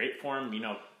 They were great for him.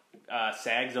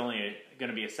 Sag's only going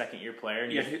to be a second-year player.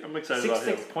 And I'm excited about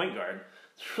him. 6'6" point guard.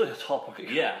 It's really a tall point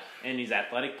guard. Yeah, and he's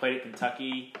athletic, played at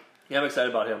Kentucky. Yeah, I'm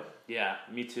excited about him. Yeah,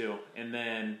 me too. And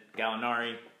then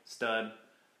Gallinari, stud.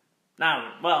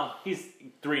 He's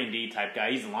 3-and-D type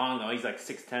guy. He's long, though. He's like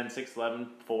 6'10", 6'11",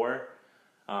 4.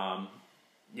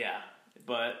 Yeah,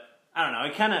 but I don't know.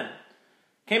 It kind of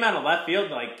came out of left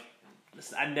field. Like,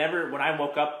 when I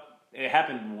woke up, it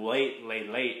happened late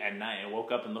at night. I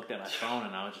woke up and looked at my phone,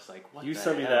 and I was just like, what the hell? You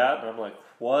sent me that, and I'm like,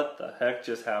 what the heck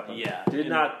just happened? Yeah.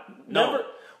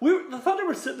 The Thunder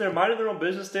were sitting there minding their own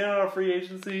business, staying on our free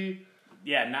agency.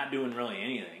 Yeah, not doing really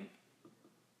anything.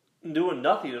 Doing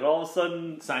nothing, and all of a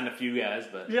sudden... Signed a few guys,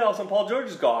 but... Yeah, all of a sudden Paul George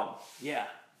is gone. Yeah.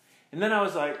 And then I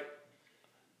was like,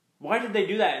 why did they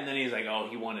do that? And then he's like,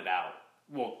 he wanted out.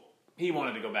 Well, he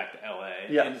wanted to go back to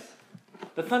L.A. Yes. And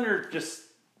the Thunder just...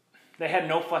 They had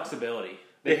no flexibility.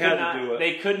 They had to do it.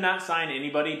 They could not sign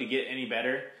anybody to get any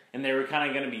better, and they were kind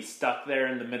of going to be stuck there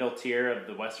in the middle tier of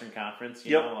the Western Conference.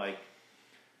 You know,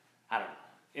 I don't know.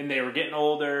 and they were getting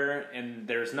older, and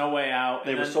there's no way out.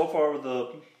 They were so far with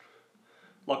the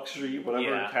luxury,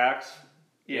 whatever, tax.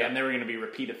 Yeah, and they were going to be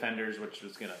repeat offenders, which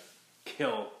was going to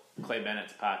kill Clay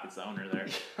Bennett's pockets, the owner there.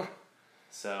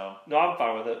 So no, I'm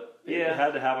fine with it. Yeah, it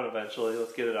had to happen eventually.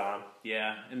 Let's get it on.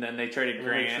 Yeah, and then they traded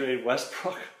Grant. They traded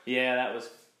Westbrook. Yeah, that was.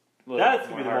 That's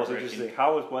gonna be the most interesting.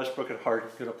 How is Westbrook and Harden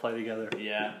going to play together?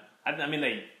 Yeah, I mean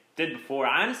they did before.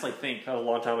 I honestly think that was a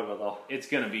long time ago though. It's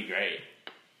going to be great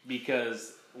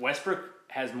because Westbrook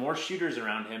has more shooters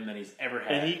around him than he's ever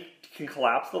had, and he can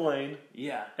collapse the lane.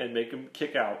 Yeah, and make him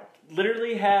kick out.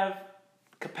 Literally have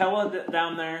Capella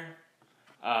down there.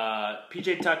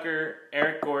 PJ Tucker,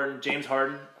 Eric Gordon, James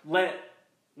Harden. Let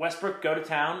Westbrook go to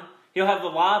town. He'll have the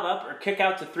lob up or kick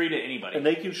out to three to anybody. And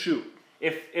they can shoot.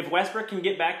 If Westbrook can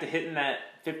get back to hitting that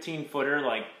 15-footer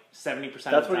like 70% of the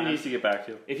time. That's what he needs to get back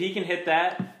to. If he can hit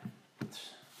that,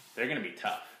 they're going to be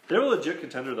tough. They're a legit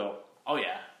contender though. Oh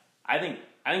yeah. I think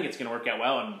it's going to work out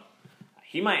well, and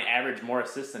he might average more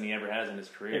assists than he ever has in his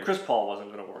career. And Chris Paul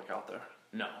wasn't going to work out there.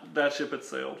 No. That ship had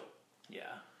sailed. Yeah.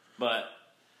 But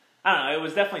I don't know. It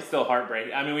was definitely still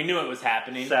heartbreaking. I mean, we knew it was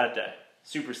happening. Sad day.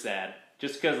 Super sad.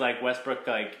 Just because, like, Westbrook,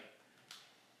 like,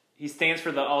 he stands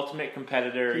for the ultimate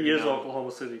competitor. He is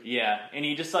Oklahoma City. Yeah. And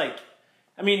he just, like,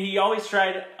 I mean, he always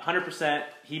tried 100%.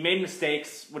 He made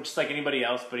mistakes, just like anybody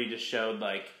else, but he just showed,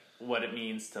 like, what it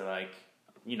means to, like,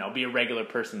 you know, be a regular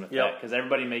person with that. Because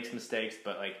everybody makes mistakes,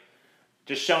 but, like,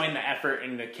 just showing the effort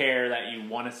and the care that you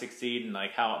want to succeed and,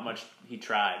 like, how much he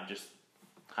tried. Just,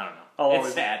 I don't know.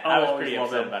 It's sad. I was pretty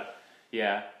upset about it.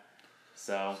 Yeah.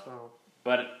 So.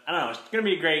 But, I don't know. It's going to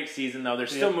be a great season, though.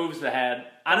 There's still moves ahead.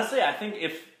 Honestly, I think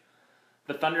if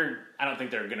the Thunder, I don't think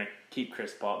they're going to keep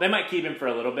Chris Paul. They might keep him for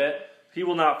a little bit. He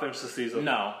will not finish the season.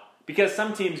 No. Because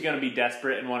some team's going to be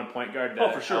desperate and want a point guard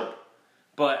to for sure. help.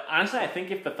 But, honestly, I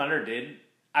think if the Thunder did,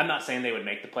 I'm not saying they would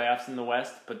make the playoffs in the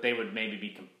West, but they would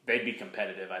maybe they'd be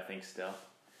competitive, I think, still.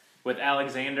 With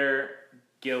Alexander,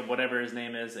 Gil, whatever his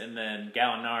name is, and then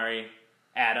Gallinari,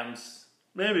 Adams.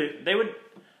 Maybe. They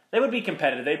would be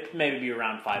competitive. They'd maybe be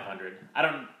around 500.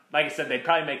 Like I said, they'd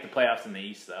probably make the playoffs in the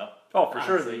East, though. Oh, for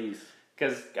sure in the East.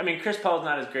 Because, I mean, Chris Paul's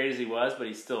not as great as he was, but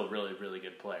he's still a really, really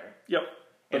good player. Yep.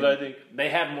 But I think they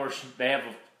have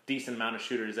a decent amount of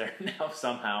shooters there now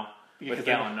somehow with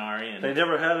Gallinari. They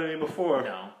never had any before.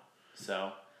 No.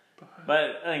 So,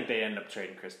 but I think they end up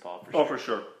trading Chris Paul for sure. Oh, for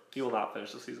sure. He will not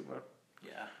finish the season there.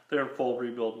 Yeah. They're in full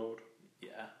rebuild mode.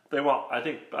 Yeah. I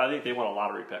think they want a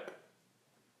lottery pick.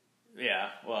 Yeah.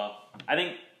 Well, I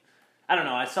don't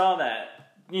know. I saw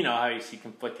that, you know how you see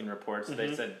conflicting reports. Mm-hmm.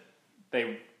 They said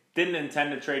they didn't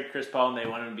intend to trade Chris Paul and they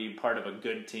wanted to be part of a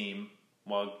good team.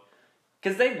 Well,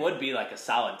 because they would be like a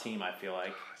solid team, I feel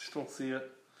like. I just don't see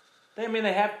it. They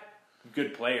have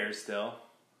good players still.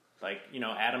 Like, you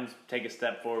know, Adams take a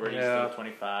step forward. He's still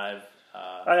 25.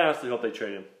 I honestly hope they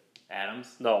trade him.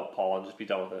 Adams? No, Paul, and just be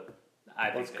done with it.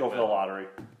 Let's go for the lottery.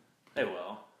 They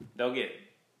will. They'll get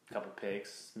a couple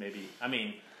picks, maybe. I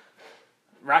mean,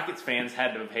 Rockets fans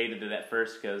had to have hated it at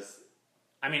first because,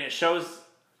 I mean, it shows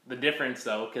the difference,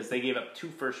 though, because they gave up 2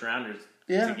 first-rounders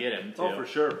to get him, too. Oh, for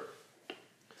sure.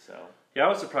 So. Yeah, I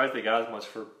was surprised they got as much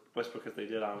for Westbrook as they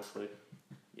did, honestly.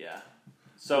 Yeah.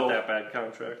 So with that bad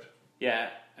contract. Yeah.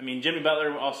 I mean, Jimmy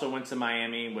Butler also went to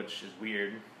Miami, which is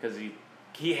weird because he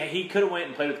could have went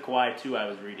and played with Kawhi, too, I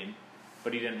was reading.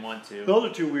 But he didn't want to.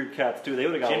 Those are 2 weird cats, too. They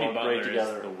would have got along great together. Jimmy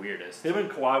Butler is the weirdest. Him and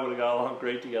Kawhi would have got along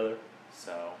great together.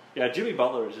 So. Yeah, Jimmy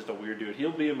Butler is just a weird dude.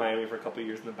 He'll be in Miami for a couple of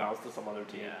years and then bounce to some other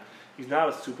team. Yeah. He's not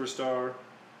a superstar.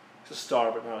 He's a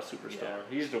star, but not a superstar. Yeah.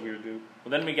 He's just a weird dude.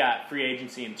 Well, then we got free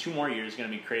agency in 2 more years.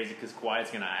 Going to be crazy because Kawhi's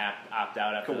going to opt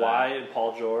out after Kawhi and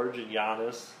Paul George and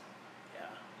Giannis.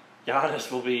 Yeah.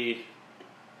 Giannis will be...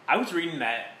 I was reading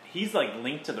that he's like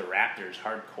linked to the Raptors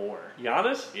hardcore.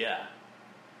 Giannis? Yeah.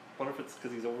 Wonder if it's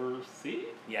because he's overseas?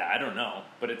 Yeah, I don't know.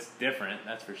 But it's different,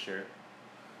 that's for sure.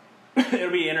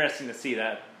 It'll be interesting to see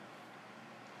that.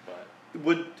 But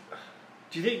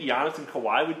do you think Giannis and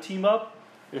Kawhi would team up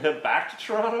and head back to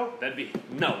Toronto? That'd be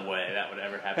no way that would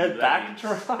ever happen. Head back to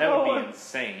Toronto? That would be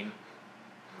insane.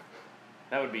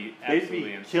 That would be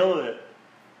absolutely insane. Killing it.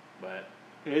 But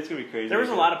it's gonna be crazy. There was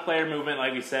a lot of player movement,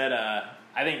 like we said.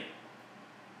 I think,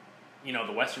 you know,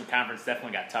 the Western Conference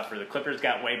definitely got tougher. The Clippers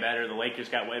got way better. The Lakers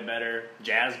got way better.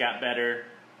 Jazz got better.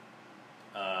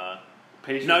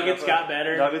 Nuggets got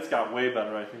better. Nuggets got way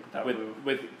better, I think, with that move.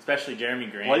 With especially Jeremy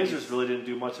Grant. Blazers really didn't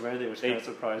do much of anything, which kind of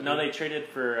surprised me. No, they traded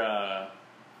for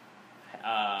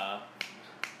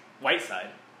Whiteside.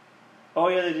 Oh,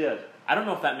 yeah, they did. I don't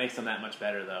know if that makes them that much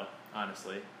better, though,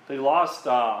 honestly. They lost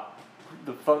the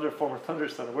former Thunder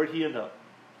center. Where'd he end up?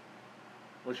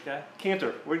 Which guy?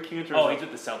 Cantor. Where'd Cantor end up? He's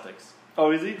with the Celtics.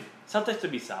 Oh, is he? Celtics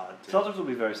would be solid too. Celtics will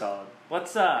be very solid.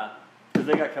 Let's because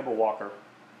they got Kemba Walker.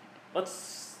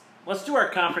 let's do our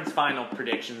conference final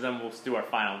predictions, then we'll do our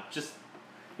final. Just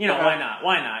okay. Why not?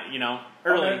 Why not?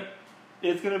 Early. Okay.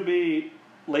 It's gonna be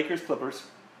Lakers Clippers.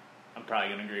 I'm probably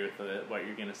gonna agree with what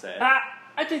you're gonna say.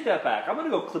 I take that back. I'm gonna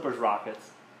go Clippers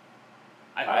Rockets.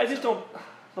 I just don't.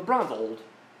 LeBron's old.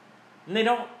 And they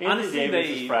don't. Anthony honestly, Davis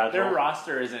is fragile. Their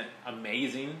roster isn't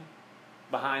amazing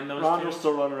behind those Rondo's two.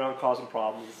 still running around causing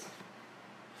problems.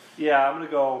 Yeah, I'm gonna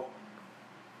go.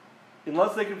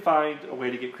 Unless they can find a way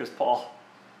to get Chris Paul,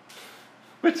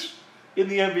 which in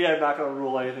the NBA I'm not gonna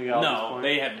rule anything out. No,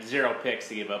 they have 0 picks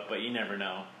to give up, but you never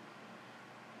know.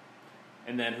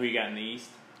 And then who you got in the East?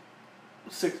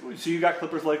 6. So you got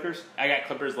Clippers Lakers. I got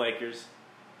Clippers Lakers.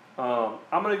 I'm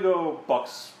gonna go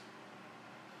Bucks.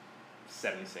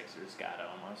 76ers got it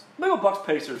almost. I'm gonna go Bucks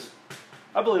Pacers.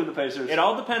 I believe in the Pacers. It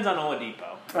all depends on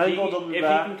Oladipo. I think Oladipo will be if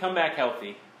back. he can come back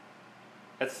healthy.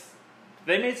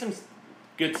 They made some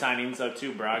good signings though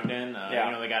too. Brogdon.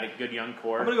 They got a good young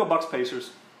core. I'm gonna go Bucks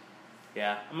Pacers.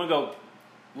 Yeah, I'm gonna go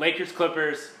Lakers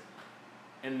Clippers,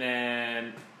 and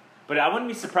then. But I wouldn't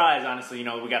be surprised, honestly.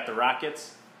 We got the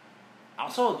Rockets.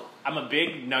 Also, I'm a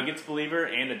big Nuggets believer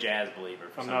and a Jazz believer.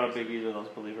 I'm not a big either of those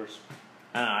believers.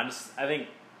 I don't know. I think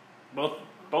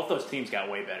both those teams got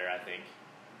way better. I think,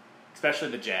 especially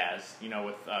the Jazz. With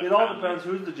it all Conley. depends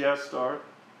who's the Jazz star.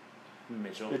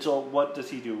 Mitchell. What does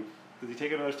he do? Does he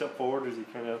take another step forward? Or does he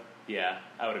kind of? Yeah,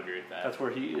 I would agree with that.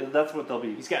 That's what they'll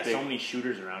be. He's got so many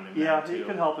shooters around him. Yeah, now, too. he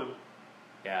can help him.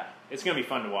 Yeah, it's gonna be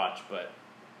fun to watch, but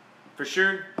for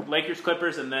sure, Lakers,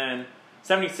 Clippers, and then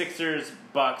 76ers,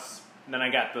 Bucks. And then I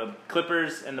got the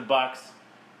Clippers and the Bucks,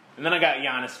 and then I got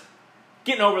Giannis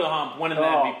getting over the hump, winning the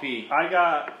MVP. I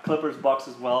got Clippers, Bucks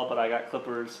as well, but I got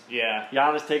Clippers. Yeah,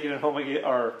 Giannis taking it home again,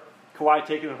 or Kawhi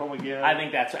taking it home again. I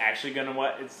think that's actually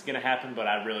it's gonna happen, but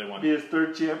I really want his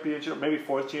 3rd championship, maybe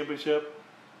 4th championship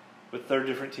with 3rd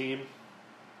different team.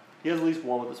 He has at least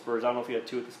 1 with the Spurs. I don't know if he had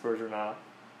 2 with the Spurs or not.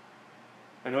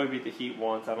 I know he beat the Heat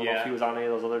once. I don't know if he was on any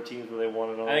of those other teams where they won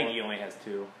another one. I think he only has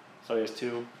 2. So he has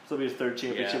 2. So it'll be his 3rd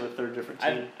championship with 3rd different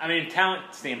team. I mean,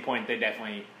 talent standpoint, they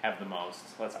definitely have the most.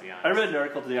 Let's be honest. I read an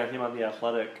article today on him on The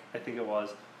Athletic, I think it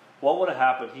was. What would have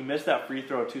happened? He missed that free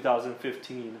throw in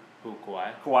 2015. Who,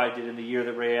 Kawhi? Kawhi did in the year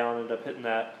that Ray Allen ended up hitting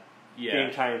that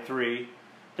game tying 3.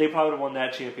 They probably would have won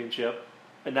that championship,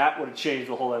 and that would have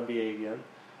changed the whole NBA again.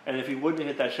 And if he wouldn't have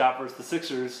hit that shot versus the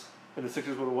Sixers, and the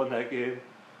Sixers would have won that game,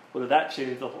 would have that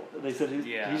changed the whole? They said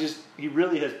he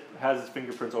really has his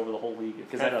fingerprints over the whole league.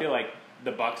 Because I feel like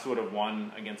the Bucks would have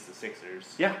won against the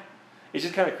Sixers. Yeah, it's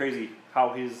just kind of crazy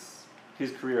how his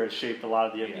career has shaped a lot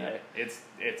of the NBA. It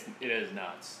is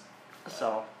nuts.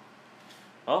 So,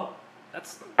 well,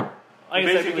 that's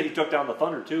basically he took down the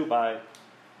Thunder too by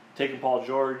taking Paul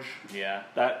George. Yeah,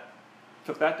 that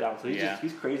took that down. So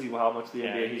he's crazy how much the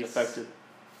NBA he's affected.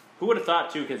 Who would have thought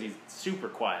too? Because he's super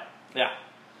quiet. Yeah,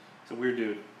 he's a weird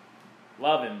dude.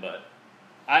 Love him, but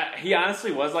he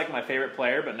honestly was like my favorite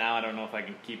player. But now I don't know if I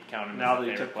can keep counting him now as that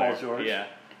a you favorite took player. Paul George. Yeah.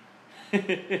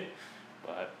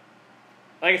 But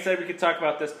like I said, we could talk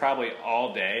about this probably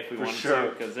all day if we wanted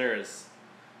to, because there is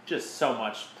just so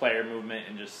much player movement,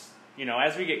 and just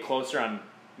as we get closer, I'm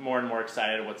more and more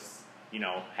excited what's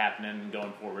happening and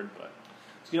going forward. But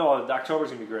October's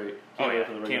gonna be great.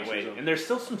 Can't wait. And there's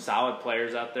still some solid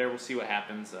players out there. We'll see what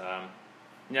happens.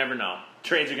 You never know.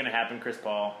 Trades are gonna happen. Chris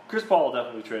Paul will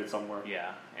definitely trade somewhere.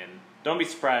 Yeah, and don't be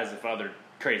surprised if other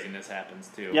craziness happens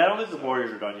too. Yeah, I don't think the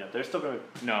Warriors are done yet. They're still gonna.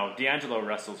 No, D'Angelo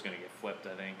Russell's gonna get flipped,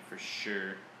 I think, for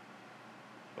sure.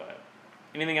 But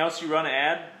anything else you want to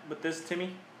add with this,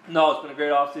 Timmy? No, it's been a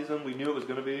great offseason. We knew it was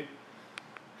gonna be.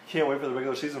 Can't wait for the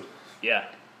regular season. Yeah.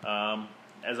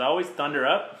 As always, Thunder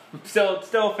up. Still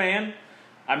a fan.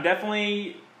 I'm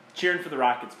definitely cheering for the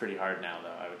Rockets pretty hard now,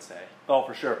 though, I would say. Oh,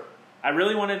 for sure. I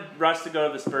really wanted Russ to go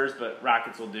to the Spurs, but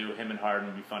Rockets will do. Him and Harden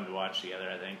will be fun to watch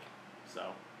together, I think. So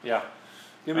yeah,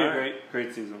 it's gonna be a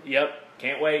great season. Yep,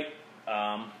 can't wait.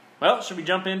 Well, should we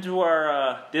jump into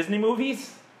our Disney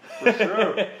movies? For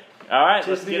sure. All right,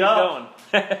 let's get it going.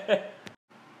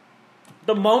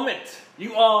 The moment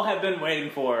you all have been waiting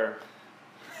for.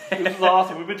 This is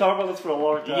awesome. We've been talking about this for a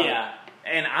long time. Yeah.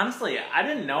 And honestly, I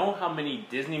didn't know how many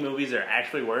Disney movies there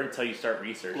actually were until you start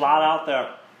researching. A lot out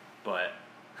there. But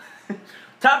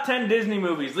top 10 Disney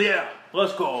movies. Yeah,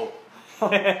 let's go.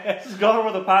 This is going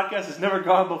where the podcast has never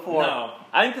gone before. No.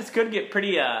 I think this could get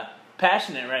pretty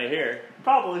passionate right here.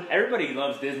 Probably. Everybody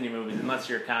loves Disney movies unless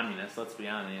you're a communist, let's be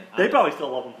honest. They probably still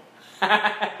love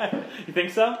them. You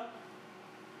think so?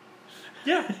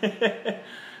 Yeah.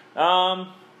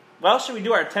 Well, should we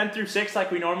do our 10 through 6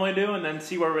 like we normally do, and then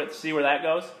see where that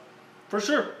goes? For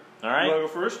sure. All right. You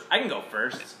want to go first? I can go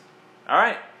first. All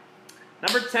right.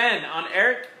 Number 10 on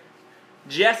Eric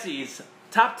Jesse's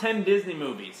top 10 Disney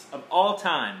movies of all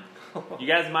time. You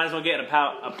guys might as well get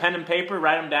a pen and paper,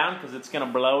 write them down, because it's going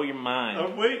to blow your mind.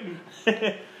 I'm waiting.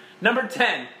 Number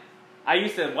 10. I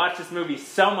used to watch this movie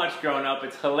so much growing up.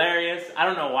 It's hilarious. I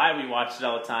don't know why we watched it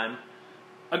all the time.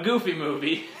 A Goofy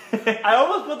movie. I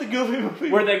almost put the Goofy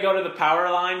movie. Where they go to the power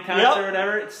line concert or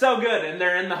whatever. It's so good. And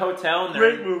they're in the hotel. And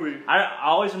Great movie. I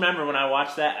always remember when I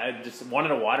watched that, I just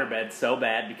wanted a waterbed so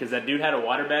bad because that dude had a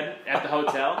waterbed at the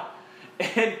hotel.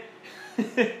 And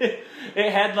it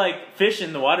had like fish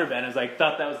in the waterbed. I was like,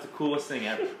 thought that was the coolest thing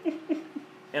ever.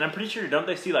 And I'm pretty sure, don't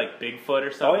they see like Bigfoot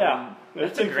or something? Oh yeah.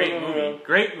 That's a great movie.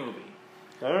 Great movie.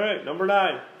 All right, number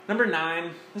 9. Number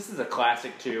 9, this is a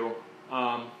classic too.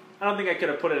 I don't think I could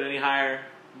have put it any higher,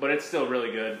 but it's still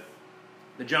really good.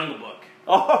 The Jungle Book.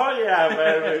 Oh yeah,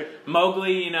 man.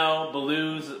 Mowgli, you know,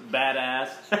 Baloo's badass.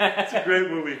 It's a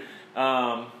great movie.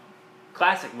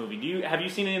 Classic movie. Have you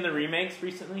seen any of the remakes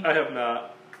recently? I have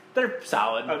not. They're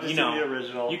solid. I've just seen the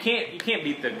original. You can't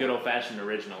beat the good old fashioned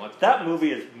original. That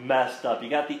movie is messed up. You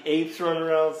got the apes running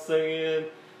around singing.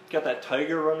 You got that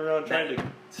tiger running around trying to.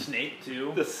 Snake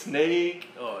too. The snake.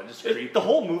 Oh, just creepy. The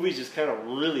whole movie's just kind of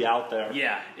really out there.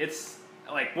 Yeah, it's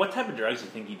like, what type of drugs do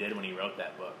you think he did when he wrote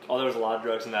that book? Oh, there was a lot of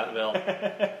drugs in that bill.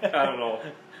 I don't know.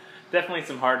 Definitely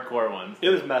some hardcore ones. It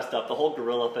was messed up. The whole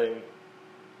gorilla thing,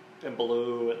 and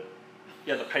Baloo, and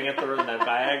yeah, the panther, and then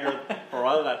Viagra, or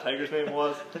whatever that tiger's name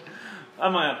was. I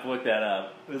might have to look that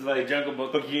up. It was like the Jungle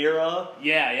Book. Bagheera.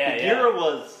 Yeah. Bagheera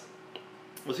was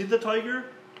he the tiger?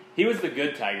 He was the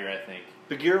good tiger, I think.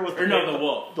 Bagheera was the the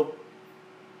wolf.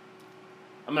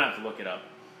 I'm gonna have to look it up.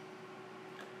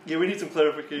 Yeah, we need some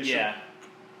clarification. Yeah.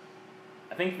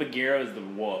 I think Bagheera is the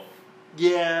wolf.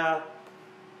 Yeah.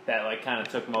 That like kind of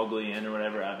took Mowgli in or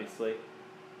whatever, obviously.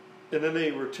 And then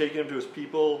they were taking him to his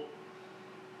people.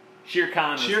 Shere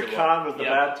Khan was the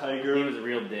bad tiger. He was a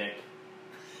real dick.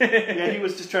 Yeah, he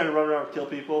was just trying to run around and kill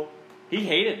people. He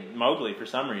hated Mowgli for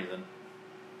some reason.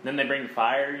 Then they bring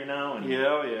fire, you know. And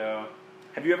yeah.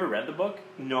 Have you ever read the book?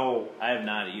 No. I have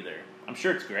not either. I'm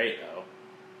sure it's great, though.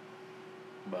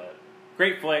 But,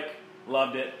 great flick.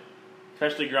 Loved it.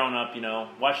 Especially growing up, you know.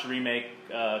 Watched the remake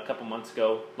a couple months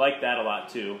ago. Liked that a lot,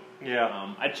 too.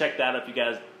 Yeah. I'd check that if you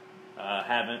guys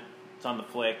haven't. It's on the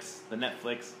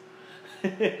Netflix.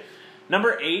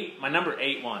 Number 8, my number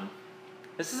 8 one.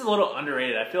 This is a little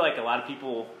underrated. I feel like a lot of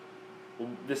people,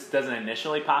 this doesn't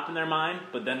initially pop in their mind,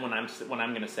 but then when I'm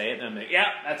going to say it, then I'm like, yeah,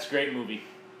 that's a great movie.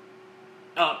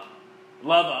 Up.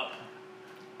 Love Up.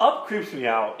 Up creeps me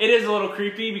out. It is a little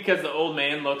creepy because the old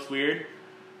man looks weird.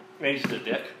 Maybe he's just a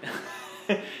dick.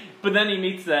 But then he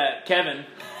meets that Kevin.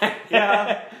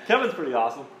 Yeah, Kevin's pretty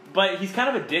awesome. But he's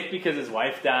kind of a dick because his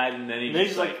wife died, and then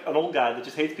he's like an old guy that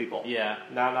just hates people. Yeah.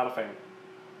 Nah, not a fan.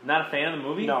 Not a fan of the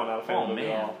movie? No, not a fan of the movie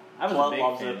at all. I was a big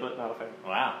loves fan. it, but not a fan.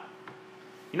 Wow.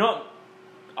 You know what?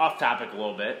 Off topic a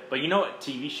little bit, but you know what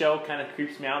TV show kind of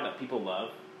creeps me out that people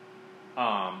love?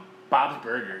 Bob's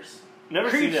Burgers. Never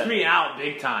seen Creeps it. me out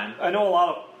big time. I know a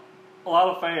lot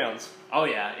of fans. Oh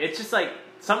yeah, it's just like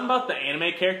something about the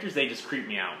anime characters. They just creep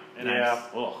me out. And yeah.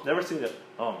 Never seen it.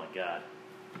 Oh my god.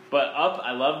 But Up,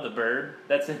 I love the bird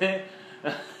that's in it.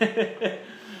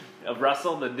 Of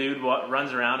Russell, the dude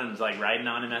runs around and is like riding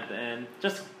on him at the end.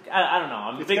 Just I don't know.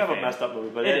 I'm a big kind of fan. a messed up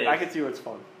movie, but I can see where it's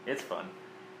fun. It's fun.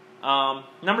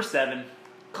 Number 7,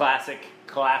 classic.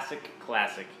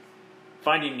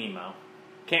 Finding Nemo.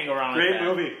 Can't go wrong with that. Great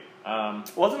movie.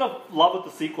 Wasn't a love with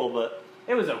the sequel, but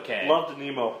it was okay. Loved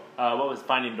Nemo. What was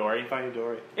Finding Dory? Finding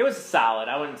Dory. It was solid.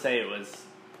 I wouldn't say it was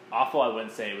awful. I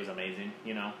wouldn't say it was amazing.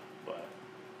 You know, but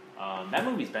that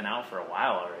movie's been out for a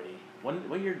while already.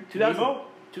 What year?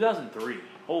 2003.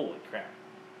 Holy crap,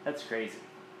 that's crazy.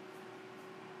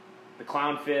 The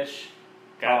Clownfish.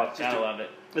 Gotta love it.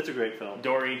 It's a great film.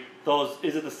 Dory.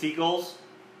 Is it the seagulls?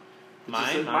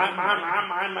 Mine. It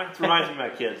reminds me of my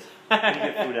kids. When you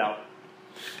get food out.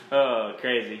 Oh,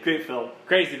 crazy. Great film.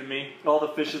 Crazy to me. All the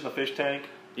fishes in the fish tank.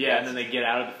 Yeah, and then they get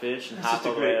out of the fish and hop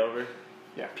all the way over.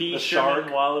 Yeah. P.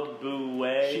 Sherman Wallaby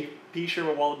Way. P.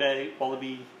 Sherman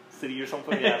Wallaby City or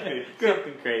something. Yeah, great.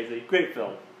 Something crazy. Great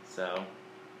film. So,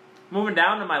 moving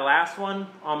down to my last one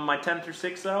on my 10 through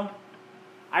 6 though.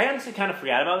 I honestly kind of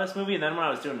forgot about this movie, and then when I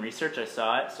was doing research, I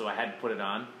saw it, so I had to put it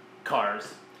on.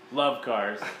 Cars. Love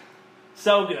Cars.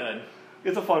 So good.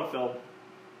 It's a fun film.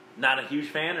 Not a huge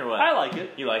fan, or what? I like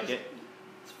it. You like it?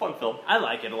 It's a fun film. I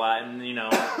like it a lot, and you know,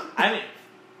 I haven't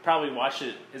probably watched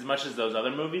it as much as those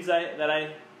other movies that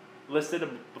I listed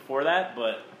before that,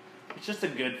 but it's just a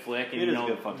good flick, and it you is know, a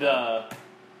good fun film.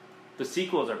 the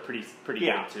sequels are pretty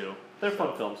good too. They're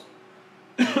fun films.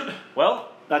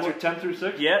 Well, that's your 10 through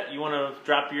 6? Yeah, you want to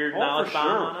drop your knowledge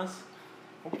bomb on us?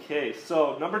 Okay,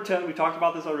 so number 10, we talked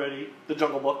about this already, The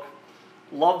Jungle Book.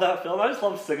 Love that film. I just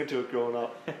love singing to it growing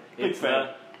up. Big fan.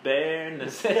 Bare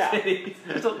necessities.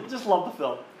 Yeah. Just love the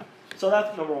film. So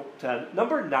that's number 10.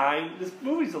 Number 9, this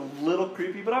movie's a little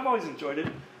creepy, but I've always enjoyed it.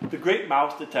 The Great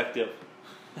Mouse Detective.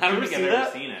 I don't think I've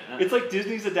ever seen it. It's like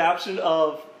Disney's adaptation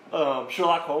of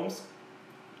Sherlock Holmes.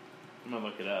 I'm going to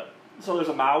look it up. So there's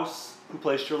a mouse who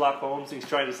plays Sherlock Holmes, and he's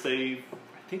trying to save,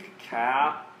 I think, a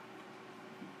cat.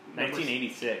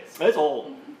 1986. It's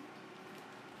old.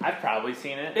 I've probably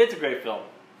seen it. It's a great film.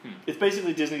 It's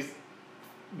basically Disney's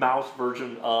mouse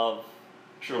version of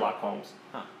Sherlock Holmes.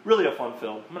 Huh. Really a fun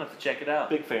film. I'm going to have to check it out.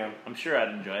 Big fan. I'm sure I'd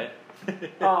enjoy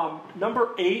it.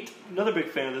 Number 8, another big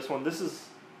fan of this one. This is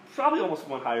probably almost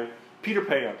one higher. Peter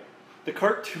Pan. The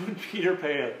cartoon Peter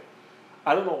Pan.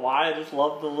 I don't know why, I just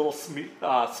love the little Smee.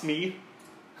 I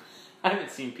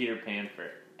haven't seen Peter Pan for...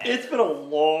 It's been a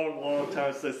long, long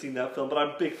time since I've seen that film, but I'm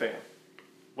a big fan.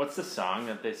 What's the song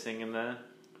that they sing in the...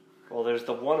 Well, there's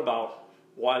the one about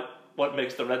what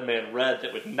makes the red man red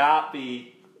that would not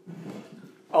be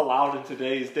allowed in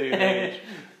today's day and age.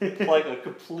 Like a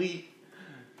complete...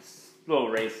 little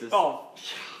racist. Oh,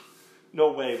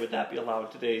 no way would that be allowed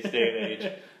in today's day and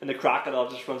age. And the crocodile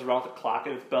just runs around with a clock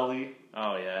in its belly.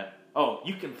 Oh, yeah. Oh,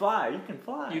 you can fly, you can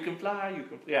fly. You can fly,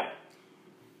 yeah.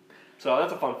 So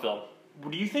that's a fun film.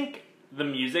 Do you think the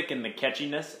music and the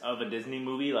catchiness of a Disney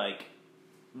movie,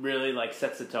 really,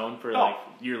 sets the tone for,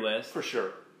 your list? For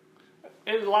sure.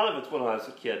 And a lot of it's when I was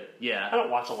a kid. Yeah. I don't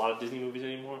watch a lot of Disney movies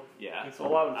anymore. Yeah. And so a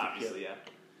lot of it's obviously, yeah.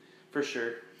 For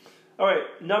sure. All right,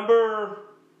 number...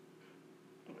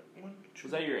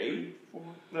 Was that your 8? 4,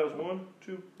 that was 1,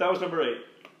 2... That was number 8.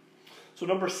 So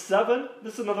number 7,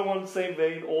 this is another one, same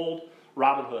vein, old,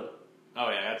 Robin Hood. Oh,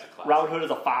 yeah, that's a classic. Robin Hood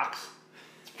is a fox.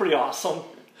 It's pretty awesome.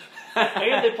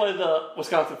 And they play the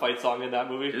Wisconsin fight song in that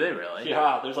movie. Do they really?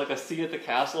 Yeah, there's a scene at the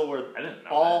castle where I didn't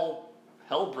know all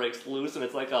hell breaks loose, and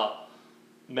it's like a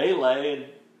melee, and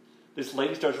this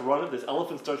lady starts running, this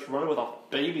elephant starts running with a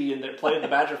baby, and they're playing the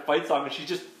Badger fight song, and she's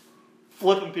just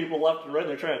flipping people left and right, and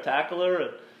they're trying to tackle her,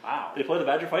 and wow. They play the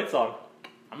Badger fight song.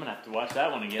 I'm going to have to watch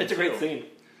that one again, It's a great scene.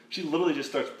 She literally just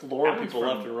starts flooring people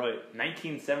left and right.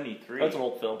 1973. That's an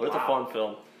old film, but it's a fun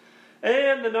film.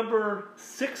 And the number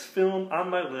 6 film on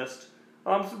my list,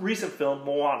 recent film,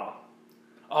 Moana.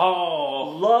 Oh.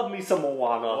 Love me some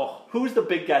Moana. Oh. Who's the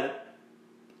big guy that...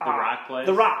 The Rock plays?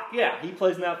 The Rock, yeah. He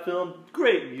plays in that film.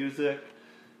 Great music.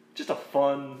 Just a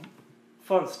fun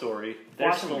story.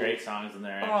 There's some great songs in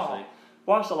there, actually.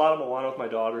 Watched a lot of Moana with my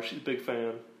daughter. She's a big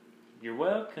fan. You're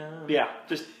welcome. Yeah,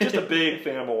 just a big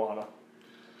fan of Moana.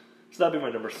 So that'd be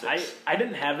my number 6. I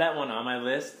didn't have that one on my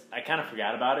list. I kind of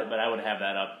forgot about it, but I would have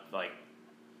that up,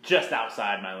 just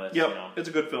outside my list. Yep, it's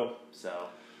a good film. So. All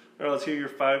right, let's hear your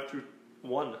 5 through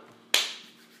 1.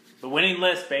 The winning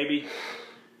list, baby.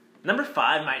 Number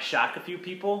 5 might shock a few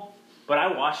people, but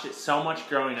I watched it so much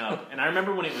growing up. And I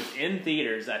remember when it was in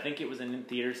theaters, I think it was in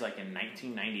theaters in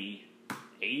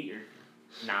 1998 or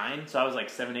 9, so I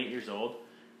was 7, 8 years old.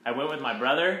 I went with my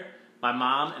brother, my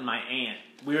mom, and my aunt.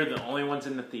 We were the only ones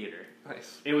in the theater.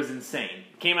 Nice. It was insane.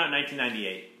 It came out in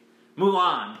 1998.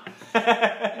 Mulan.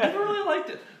 Never really liked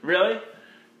it. Really?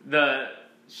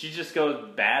 She just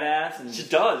goes badass. And she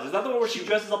does. Is that the one where she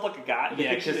dresses up like a guy?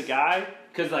 Yeah, she's a guy.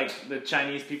 Because the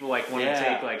Chinese people want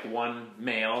to take one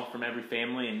male from every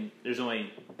family, and there's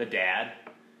only the dad,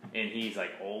 and he's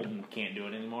old and can't do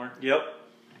it anymore. Yep.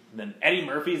 And then Eddie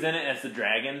Murphy's in it as the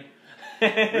dragon.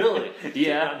 Really?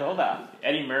 Yeah. I did not know that.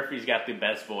 Eddie Murphy's got the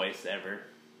best voice ever.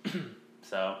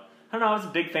 So, I don't know, I was a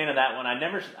big fan of that one. I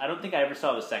don't think I ever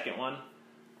saw the second one.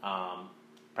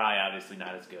 Probably obviously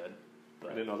not as good.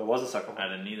 But I didn't know there was a second one. I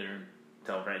didn't either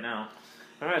until right now.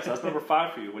 Alright, so that's number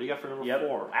 5 for you. What do you got for number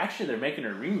 4? Actually, they're making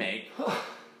a remake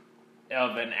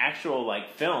of an actual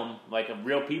film, of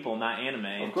real people, not anime,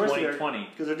 in 2020.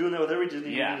 Because they're doing that with every Disney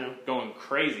movie. Yeah, going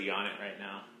crazy on it right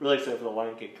now. Really excited for the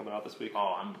Lion King coming out this week.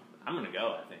 Oh, I'm going to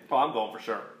go, I think. Oh, I'm going for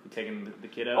sure. You taking the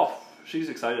kiddos? Oh, she's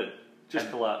excited. Just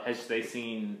to let. Has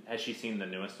she seen the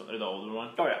newest or the older one?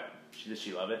 Oh, yeah. Does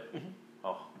she love it? Mm-hmm.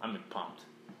 Oh, I'm pumped.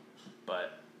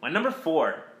 But my number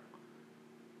 4,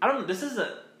 I don't know, this is an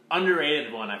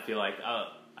underrated one, I feel like.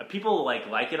 People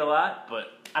like it a lot, but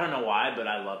I don't know why, but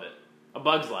I love it. A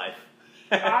Bug's Life.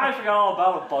 I forgot all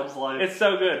about A Bug's Life. It's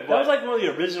so good. That was one of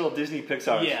the original Disney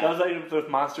Pixars. Yeah. That was with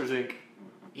Monsters, Inc.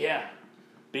 Yeah.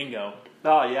 Bingo.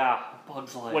 Oh, yeah.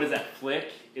 Bug's Life. What is that?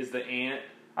 Flick is the ant.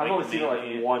 I've only seen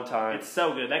it one time. It's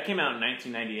so good. That came out in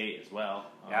 1998 as well.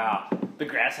 Yeah. The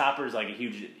grasshopper is a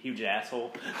huge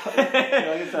asshole.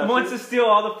 Yeah, Wants to steal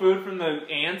all the food from the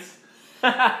ants.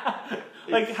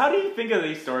 Like, how do you think of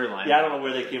these storylines? Yeah, I don't know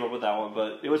where they came up with that one,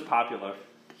 but it was popular.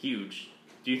 Huge.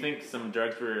 Do you think some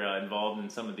drugs were involved in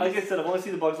some of these? Like I said, I've only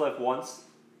seen The Bug's Life once,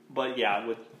 but yeah,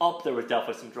 with Up, there was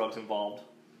definitely some drugs involved.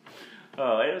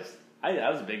 Oh, I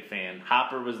was a big fan.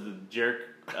 Hopper was the jerk.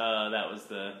 That was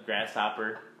the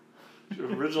grasshopper.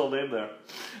 Original name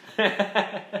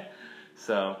there.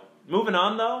 So, moving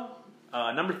on though,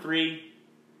 number 3.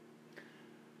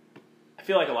 I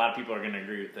feel like a lot of people are going to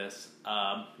agree with this.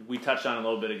 We touched on it a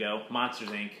little bit ago. Monsters,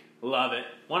 Inc. Love it.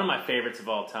 One of my favorites of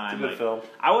all time. It's a good film.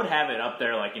 I would have it up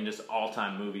there, like, in just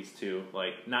all-time movies, too.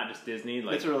 Like, not just Disney.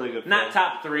 Like, it's a really good film. Not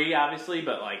top 3, obviously,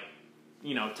 but, like,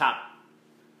 you know, top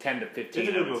 10 to 15, it's a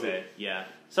good I would movie. say. Yeah.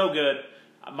 So good.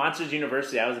 Monsters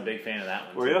University, I was a big fan of that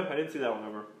one. Were you? I didn't see that one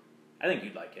ever. I think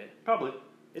you'd like it. Probably.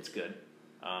 It's good.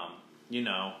 You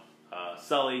know,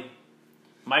 Sully.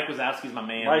 Mike Wazowski's my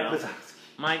man. Mike though. Wazowski.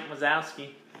 Mike Wazowski.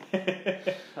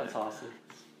 That's awesome.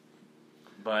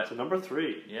 But So number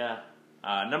 3. yeah,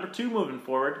 number 2 moving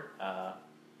forward. I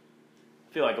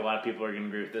feel like a lot of people are going to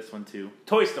agree with this one too.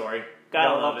 Toy Story.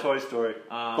 Gotta love it. Toy Story.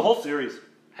 The Um, whole series.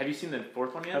 Have you seen the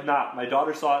 4th one yet? I've not. My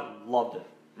daughter saw it and loved it.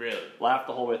 Really? Laughed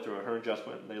the whole way through it. Her and Jess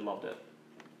went and they loved it.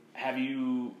 Have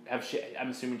you? Have she? I'm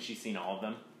assuming she's seen all of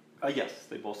them. Yes,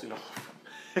 they both seen all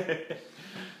of them.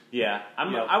 Yeah,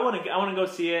 Yep. I want to go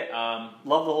see it. Love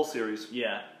the whole series.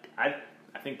 Yeah, I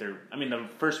think they're. I mean, the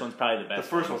first one's probably the best. The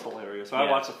first one. one's hilarious. So Yeah.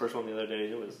 I watched the first one the other day.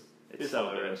 It's It's so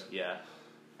hilarious. good. Yeah,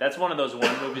 that's one of those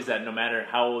movies that no matter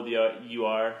how old you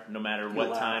are, no matter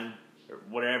what laugh. time or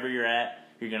whatever you're at,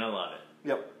 you're gonna love it.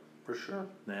 Yep, for sure.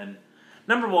 Then,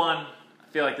 number 1, I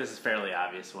feel like this is a fairly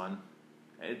obvious one.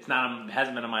 It's not,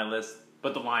 hasn't been on my list,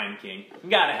 but The Lion King. You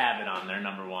gotta have it on there,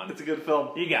 number 1. It's a good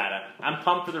film. You gotta. I'm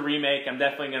pumped for the remake. I'm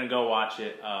definitely gonna go watch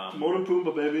it. Timon and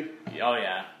Pumbaa, baby. Oh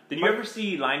yeah. Did you ever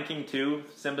see Lion King 2?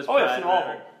 Simba's Oh, Pride? yeah, I've seen all of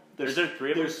whatever? them. Is there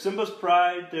 3 of them? There's Simba's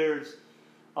Pride. There's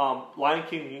Lion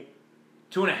King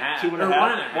 2.5. 2.5. Or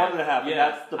 1.5. 1.5. Yeah. And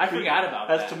that's the I forgot about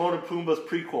That's that. Timon and Pumbaa's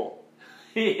prequel.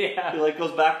 Yeah. It like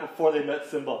goes back before they met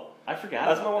Simba. I forgot.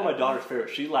 That's about one of my that. daughter's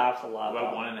favorites. She laughs a lot.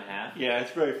 About about it. 1.5. Yeah,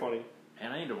 it's very funny.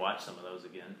 Man, I need to watch some of those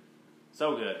again.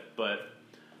 So good, but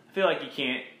I feel like you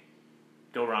can't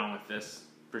go wrong with this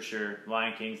for sure.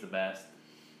 Lion King's the best.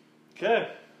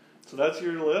 Okay, so that's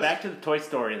your list. Back to the Toy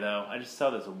Story though. I just saw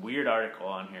this weird article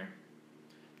on here.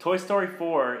 Toy Story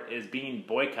 4 is being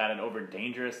boycotted over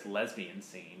dangerous lesbian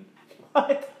scene.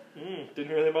 What? Didn't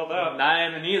hear anything about that. Not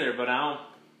even either, but I don't.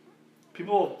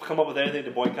 People come up with anything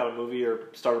to boycott a movie or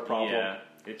start a problem. Yeah,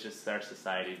 it's just our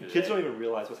society today. Kids don't even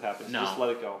realize what's happening. No. Just let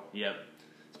it go. Yep.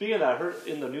 Speaking of that, I heard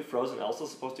in the new Frozen, Elsa's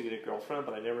supposed to get a girlfriend,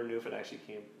 but I never knew if it actually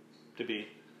came to be.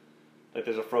 Like,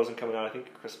 there's a Frozen coming out, I think,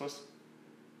 at Christmas.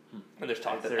 And there's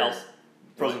talk Is that there- Elsa...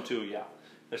 Frozen 2, yeah.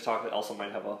 There's talk that Elsa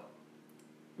might have a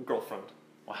girlfriend.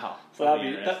 Wow. So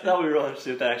that'll be real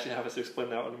interesting if that actually happens to explain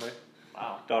that one to my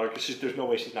Wow. daughter, because there's no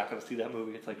way she's not going to see that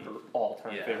movie. It's like her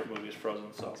all-time Yeah. favorite movie is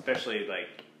Frozen, so... Especially like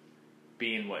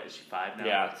being what is she 5 now?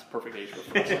 Yeah, it's perfect age for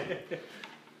Frozen.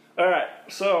 Alright,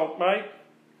 so my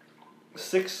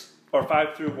 6 or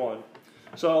 5 through 1.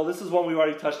 So this is one we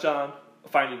already touched on,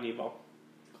 Finding Nemo.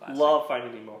 Classic. Love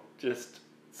Finding Nemo. Just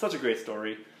such a great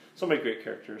story. So many great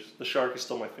characters. The shark is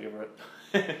still my favorite.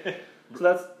 So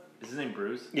that's... Is his name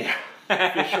Bruce? Yeah.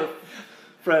 Fisher.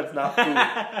 Friends, not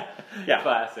food. Yeah.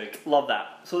 Classic. Love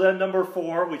that. So then number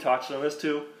 4, we touched on this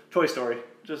too. Toy Story.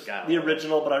 Just Gotta the love it.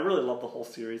 original, but I really love the whole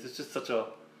series. It's just such a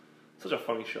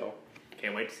funny show.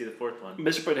 Can't wait to see the 4th one.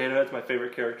 Mr. Potato Head's my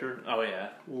favorite character. Oh yeah.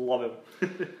 Love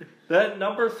him. Then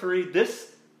number 3,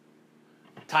 this...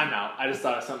 Time out. I just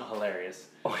thought of something hilarious.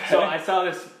 Okay. So I saw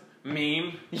this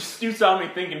meme. You saw me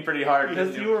thinking pretty hard.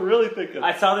 Because didn't you were really thinking.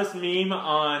 I saw this meme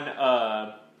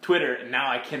on Twitter, and now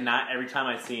I cannot, every time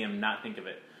I see him, not think of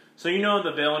it. So you know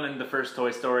the villain in the first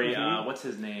Toy Story, Mhm. what's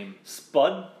his name?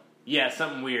 Spud? Yeah,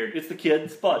 something weird. It's the kid,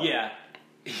 Spud. Yeah.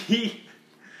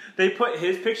 They put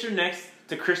his picture next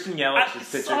to Christian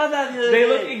Yelich's picture. I saw that the other They day.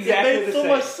 look exactly It made the so same.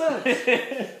 much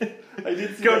sense. I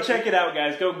did see Go that. check it out,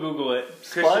 guys. Go Google it.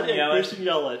 Spud Christian and Yelich. Christian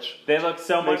Yelich. They look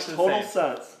so much Makes the total same.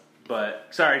 sense. But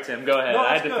sorry, Tim. Go ahead. No, I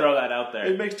had that's to good. throw that out there.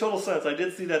 It makes total sense. I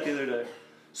did see that the other day.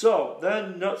 So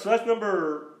that's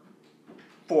number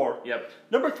 4. Yep.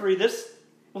 Number 3, this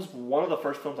was one of the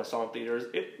first films I saw in theaters.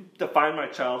 It defined my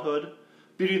childhood.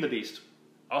 Beauty and the Beast.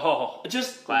 Oh. I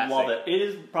just Classic. love it. It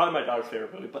is probably my daughter's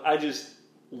favorite movie, but I just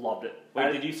loved it.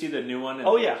 Wait, did you see the new one? In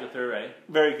Oh, yeah. theaters with her, right?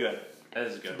 Very good. That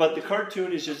is good. But the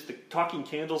cartoon is just the talking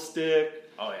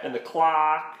candlestick Oh yeah. and the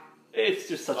clock. It's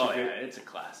just such oh a good... yeah, it's a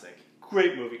classic.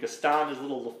 great movie. Gaston, his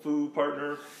little LeFou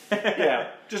partner.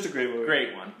 Yeah, just a great movie.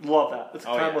 Great one. Love that. It's a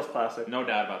timeless classic. No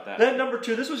doubt about that. Then number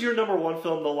 2, this was your number 1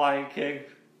 film, The Lion King.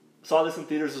 Saw this in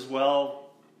theaters as well.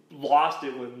 Lost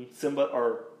it when Simba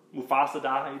or Mufasa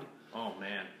died. Oh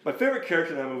man. My favorite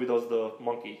character in that movie though is the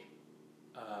monkey.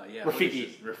 Yeah.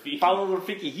 Rafiki. Rafiki. Follow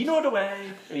Rafiki. You know the way.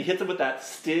 And he hits him with that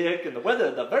stick and the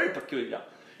weather. The very peculiar.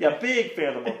 Yeah, big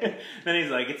fan of the monkey. Then he's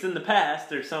like, it's in the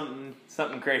past or something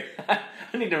great. I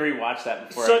need to rewatch that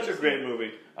before. Such a great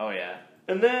movie. Oh yeah.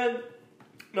 And then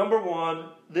number 1,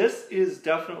 this is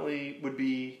definitely would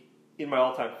be in my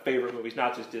all-time favorite movies,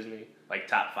 not just Disney. Like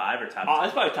top 5 or top 10?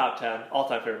 It's probably top 10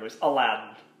 all-time favorite movies.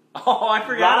 Aladdin. Oh, I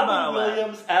forgot about Robin Aladdin.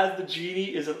 Williams as the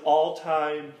genie is an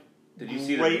all-time Did you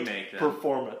see the great remake, then?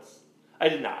 performance. I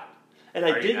did not. And I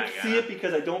Are you didn't not see gonna? it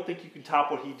because I don't think you can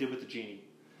top what he did with the genie.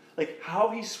 Like, how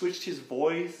he switched his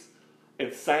voice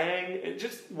and sang, and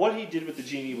just what he did with the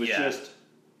genie was just,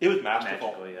 it was masterful.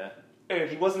 Magical, yeah. And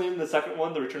he wasn't in the second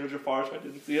one, The Return of Jafar, so I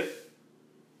didn't see it.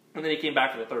 And then he came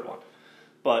back for the third one.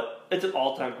 But it's an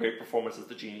all-time great performance as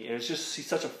the genie, and he's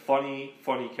such a funny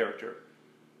character.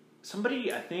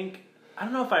 Somebody, I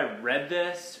don't know if I read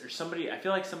this or I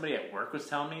feel like somebody at work was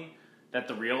telling me that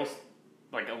the real,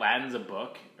 like Aladdin's a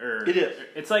book, or it is.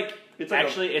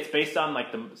 It's based on like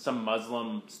some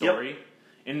Muslim story, Yep.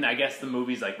 and I guess the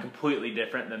movie's like completely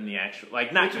different than the actual,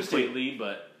 like not completely,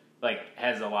 but like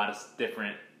has a lot of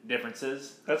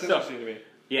differences. That's interesting to me.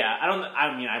 Yeah,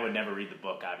 I would never read the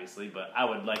book, obviously, but I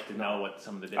would like to know what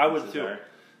some of the differences I would too. are.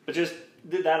 But just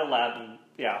that Aladdin,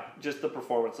 just the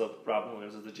performance of Robin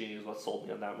Williams as the genie is what sold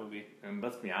me on that movie. And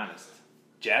let's be honest,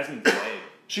 Jasmine Slade.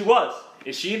 She was.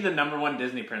 Is she the number 1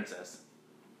 Disney princess?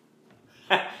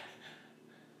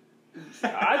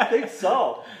 I think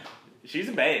so. She's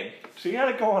a babe. She had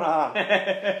it going on.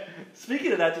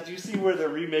 Speaking of that, did you see where they're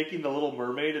remaking The Little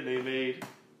Mermaid and they made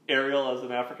Ariel as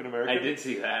an African American? I did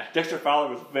see that. Dexter Fowler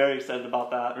was very excited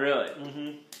about that. Really? Mm-hmm.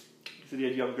 He said he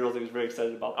had young girls and he was very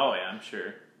excited about that. Oh yeah, I'm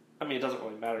sure. I mean, it doesn't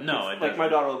really matter. No, it like doesn't. my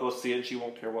daughter will go see it and she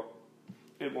won't care what.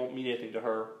 It won't mean anything to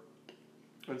her.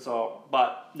 And so,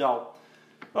 but no,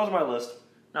 that was my list.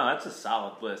 No, that's a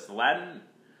solid list. Aladdin,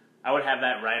 I would have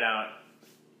that right out,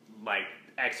 like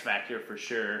X Factor for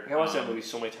sure. I watched that movie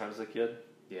so many times as a kid.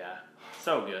 Yeah,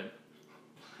 so good.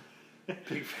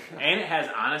 Big fan. And it has,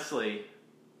 honestly,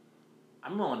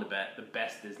 I'm willing to bet the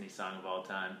best Disney song of all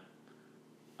time.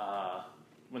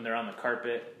 When they're on the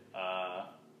carpet, I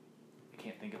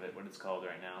can't think of it, what it's called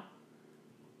right now.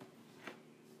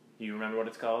 You remember what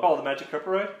it's called? Oh, the Magic Carpet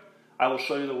Ride? I Will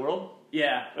Show You the World?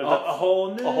 Yeah, a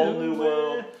whole new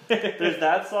world. There's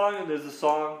that song, and there's a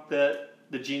song that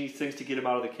the genie sings to get him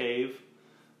out of the cave,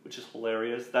 which is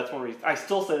hilarious. That's one reason. I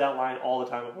still say that line all the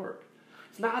time at work.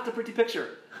 It's not the pretty picture.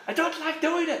 I don't like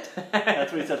doing it.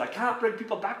 That's what he says. I can't bring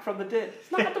people back from the dead. It's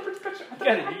not the pretty picture. I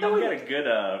don't like doing it. You got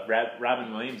a good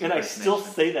Robin Williams and I still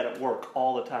say that at work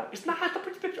all the time. It's not the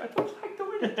pretty picture. I don't like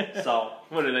doing it. So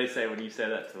what do they say when you say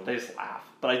that to them? they just laugh.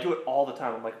 But I do it all the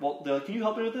time. I'm like, well, they're like, can you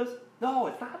help me with this? No,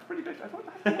 it's not the pretty picture. I don't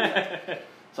like doing it.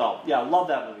 So yeah, I love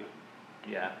that movie.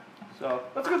 Yeah. So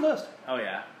that's a good list. Oh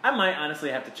yeah. I might honestly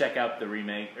have to check out the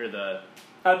remake or the.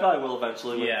 I probably will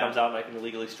eventually when it comes out and I can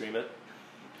illegally stream it.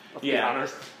 Let's be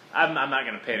honest. I'm not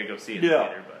gonna pay to go see it in the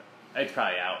theater, but it's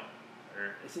probably out.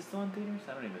 Or is it still in theaters?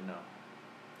 I don't even know.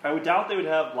 I would doubt they would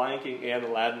have Lion King and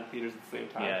Aladdin in theaters at the same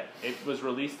time. Yeah, it was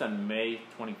released on May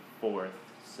 24th,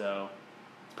 so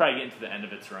it's probably getting to the end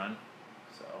of its run.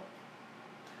 So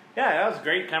yeah, that was a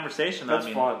great conversation. That's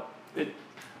fun.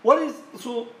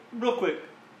 So real quick,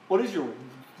 what is your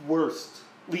worst,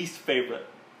 least favorite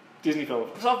Disney film?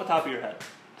 Just off the top of your head.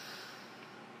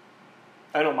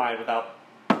 I know mine without.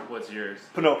 What's yours?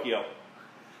 Pinocchio.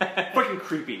 Freaking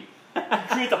creepy. He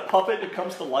creates a puppet that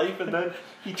comes to life, and then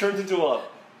he turns into a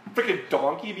freaking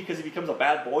donkey because he becomes a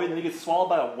bad boy, and then he gets swallowed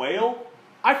by a whale.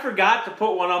 I forgot to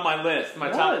put one on my list, my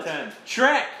top 10.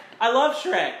 Shrek. I love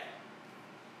Shrek.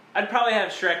 I'd probably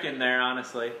have Shrek in there,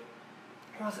 honestly.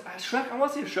 I want to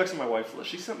see if Shrek's on my wife's list.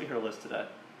 She sent me her list today.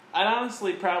 I'd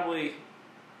honestly probably...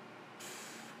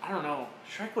 I don't know.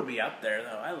 Shrek would be up there,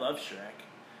 though. I love Shrek.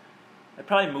 I'd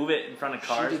probably move it in front of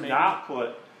cars, She did maybe. not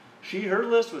put... Her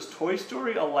list was Toy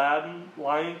Story, Aladdin,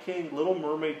 Lion King, Little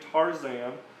Mermaid,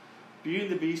 Tarzan, Beauty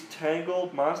and the Beast,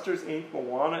 Tangled, Monsters, Inc.,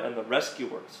 Moana, and The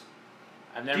Rescuers.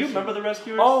 Do you remember The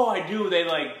Rescuers? Oh, I do.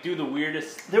 They, do the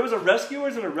weirdest... There was a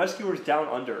Rescuers and a Rescuers Down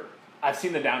Under. I've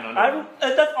seen the Down Under.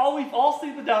 That's all we've all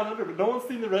seen the Down Under, but no one's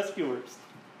seen The Rescuers.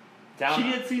 She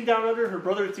had seen Down Under, her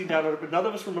brother had seen Down Under, but none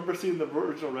of us remember seeing the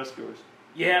original Rescuers.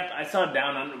 Yep, I saw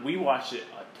Down Under. We watched it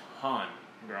a ton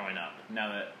growing up. Now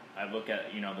that I look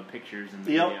at, the pictures and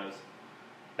the videos.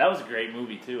 That was a great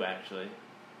movie too, actually.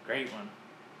 Great one.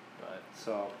 But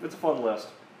So it's a fun list.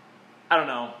 I don't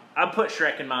know. I'll put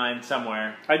Shrek in mine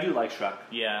somewhere. I do like Shrek.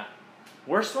 Yeah.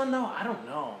 Worst one though, I don't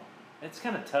know. It's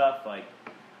kind of tough. Like,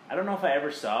 I don't know if I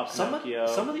ever saw Pinocchio.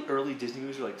 Some of the early Disney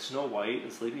movies are like Snow White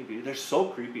and Sleeping Beauty. They're so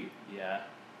creepy. Yeah.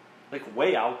 Like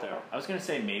way out there. I was gonna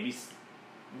say maybe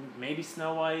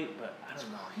Snow White, but I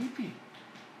don't know. Creepy.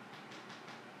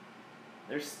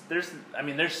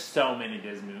 There's so many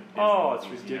Disney Oh, it's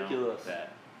movies, ridiculous.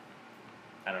 That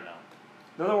I don't know.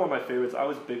 Another one of my favorites. I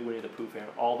was a big Winnie the Pooh fan.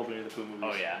 All the Winnie the Pooh movies.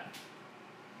 Oh yeah.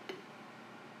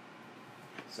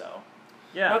 So,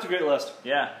 yeah. That's a great list.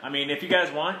 Yeah, I mean, if you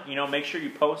guys want, make sure you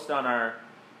post on our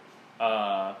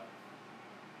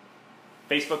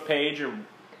Facebook page or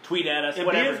tweet at us,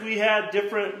 whatever. Because we had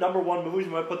different #1 movies,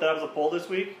 we might put that up as a poll this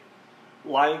week.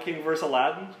 Lion King versus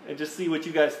Aladdin, and just see what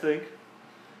you guys think.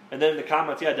 And then in the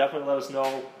comments, definitely let us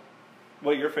know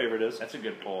what your favorite is. That's a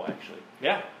good poll, actually.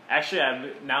 Yeah. Actually,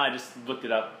 I just looked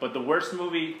it up, but the worst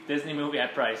Disney movie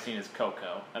I've probably seen is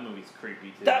Coco. That movie's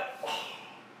creepy, too.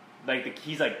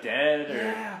 He's like dead, or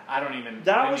yeah. I didn't even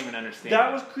understand.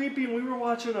 That was creepy, and we were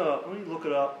watching let me look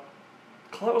it up.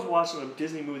 Colette was watching a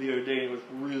Disney movie the other day, and it was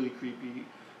really creepy.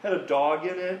 Had a dog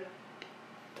in it.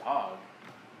 Dog?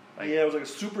 Yeah, it was like a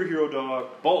superhero dog.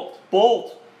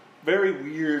 Bolt. Very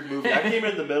weird movie. I came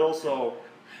in the middle, so...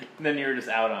 And then you were just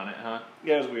out on it, huh?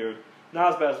 Yeah, it was weird.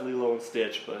 Not as bad as Lilo and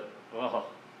Stitch, but...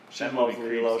 she loves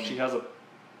Lilo. She has a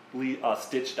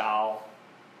Stitch doll.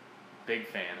 Big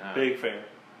fan, huh? Big fan.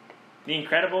 The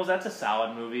Incredibles, that's a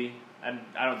solid movie. I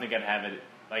don't think I'd have it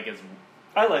as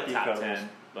I like The top Incredibles. 10,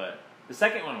 but the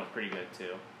second one was pretty good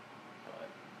too.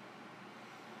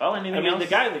 But, anything else? The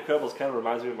guy in The Incredibles kind of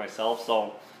reminds me of myself,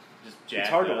 so it's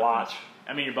hard to watch.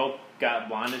 I mean, you both got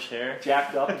blondish hair.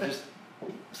 Jacked up and just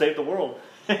saved the world.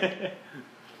 There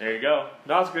you go.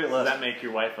 No, that's a great list. Does that make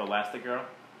your wife Elastigirl?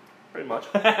 Pretty much.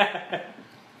 No,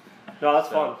 that's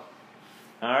fun.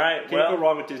 All right. Can't go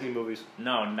wrong with Disney movies.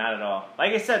 No, not at all.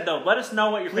 Like I said, though, let us know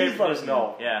what your favorite. Please let us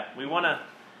know. Yeah, we want to,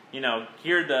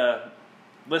 hear the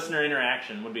listener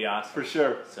interaction. Would be awesome for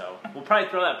sure. So we'll probably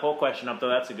throw that poll question up, though.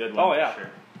 That's a good one. Oh yeah, for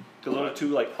sure. Because those are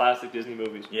two classic Disney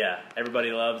movies. Yeah,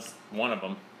 everybody loves one of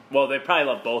them. Well, they probably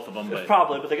love both of them, but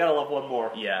they gotta love one more.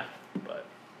 Yeah, but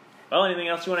anything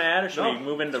else you want to add, or should we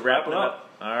move into wrapping up?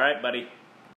 All right, buddy.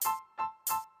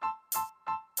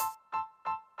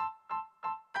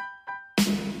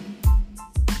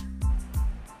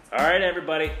 All right,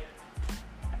 everybody.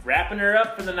 Wrapping her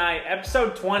up for the night.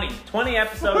 Episode 20. 20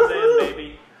 episodes in,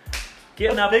 baby.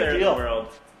 Getting up there in the world.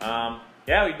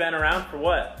 We've been around for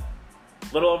what?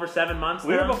 A little over 7 months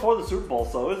We were before the Super Bowl,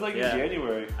 so it was in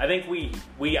January. I think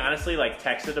we honestly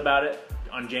texted about it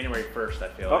on January 1st, I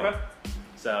feel like. Okay.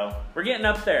 So, we're getting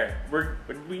up there.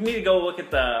 We need to go look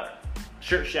at the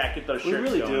Shirt Shack, get those shirts going.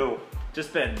 We really do.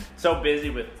 Just been so busy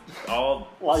with all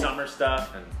summer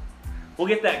stuff, and we'll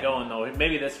get that going, though.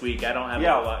 Maybe this week. I don't have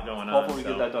a whole lot going on. Hopefully we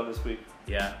get that done this week.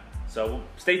 Yeah. So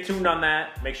stay tuned on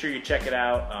that. Make sure you check it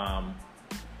out.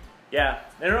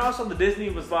 And also the Disney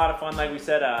was a lot of fun. Like we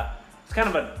said, it's kind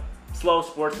of a slow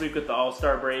sports week with the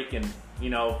All-Star break, and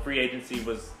free agency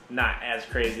was not as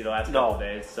crazy the last couple of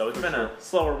days. So it's been a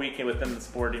slower weekend within the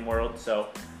sporting world. So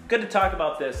good to talk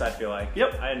about this, I feel like.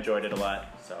 Yep. I enjoyed it a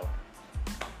lot. So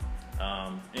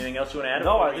anything else you want to add?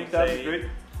 No, I think that was a great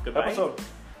episode.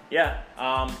 Yeah.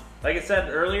 Like I said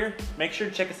earlier, make sure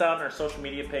to check us out on our social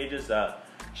media pages.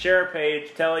 Share our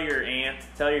page. Tell your aunt.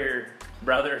 Tell your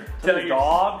brother. Tell your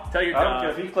dog. Tell your dog. I don't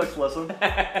care if he clicks listen.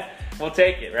 We'll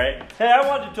take it, right? Hey, I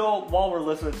wanted to tell, while we're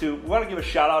listening we want to give a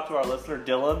shout out to our listener,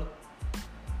 Dylan.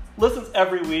 Listens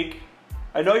every week.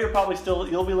 I know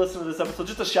you'll be listening to this episode.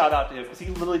 Just a shout out to him, because he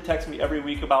literally texts me every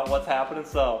week about what's happening.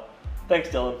 So, thanks,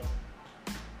 Dylan.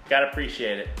 Gotta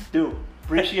appreciate it. Do.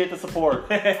 Appreciate the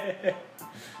support.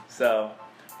 So,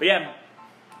 but yeah,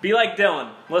 be like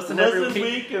Dylan. Listen every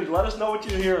week and let us know what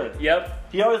you're hearing. Yep.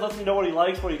 He always lets me know what he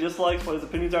likes, what he dislikes, what his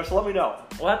opinions are, so let me know.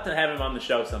 We'll have to have him on the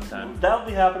show sometime. That'll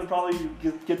be happening probably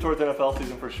get towards NFL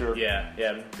season for sure.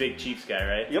 Yeah. Big Chiefs guy,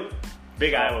 right? Yep.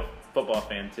 Big Iowa football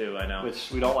fan too, I know. Which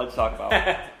we don't like to talk about.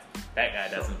 That guy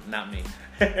doesn't, not me.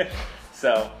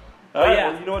 So, all right,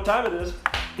 well, you know what time it is.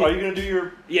 Are you going to do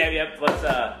your... Yeah, let's...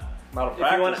 Out of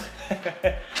practice.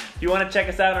 If you want to check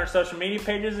us out on our social media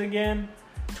pages again,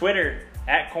 Twitter,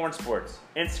 @CornSports.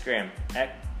 Instagram,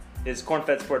 is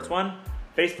CornFedSports1.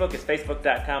 Facebook is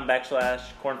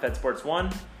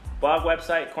facebook.com/CornFedSports1. Blog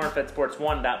website,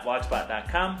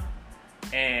 cornfedsports1.blogspot.com.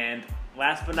 And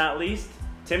last but not least,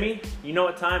 Timmy, you know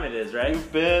what time it is, right?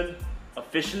 You've been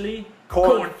officially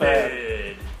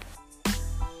corn-fed.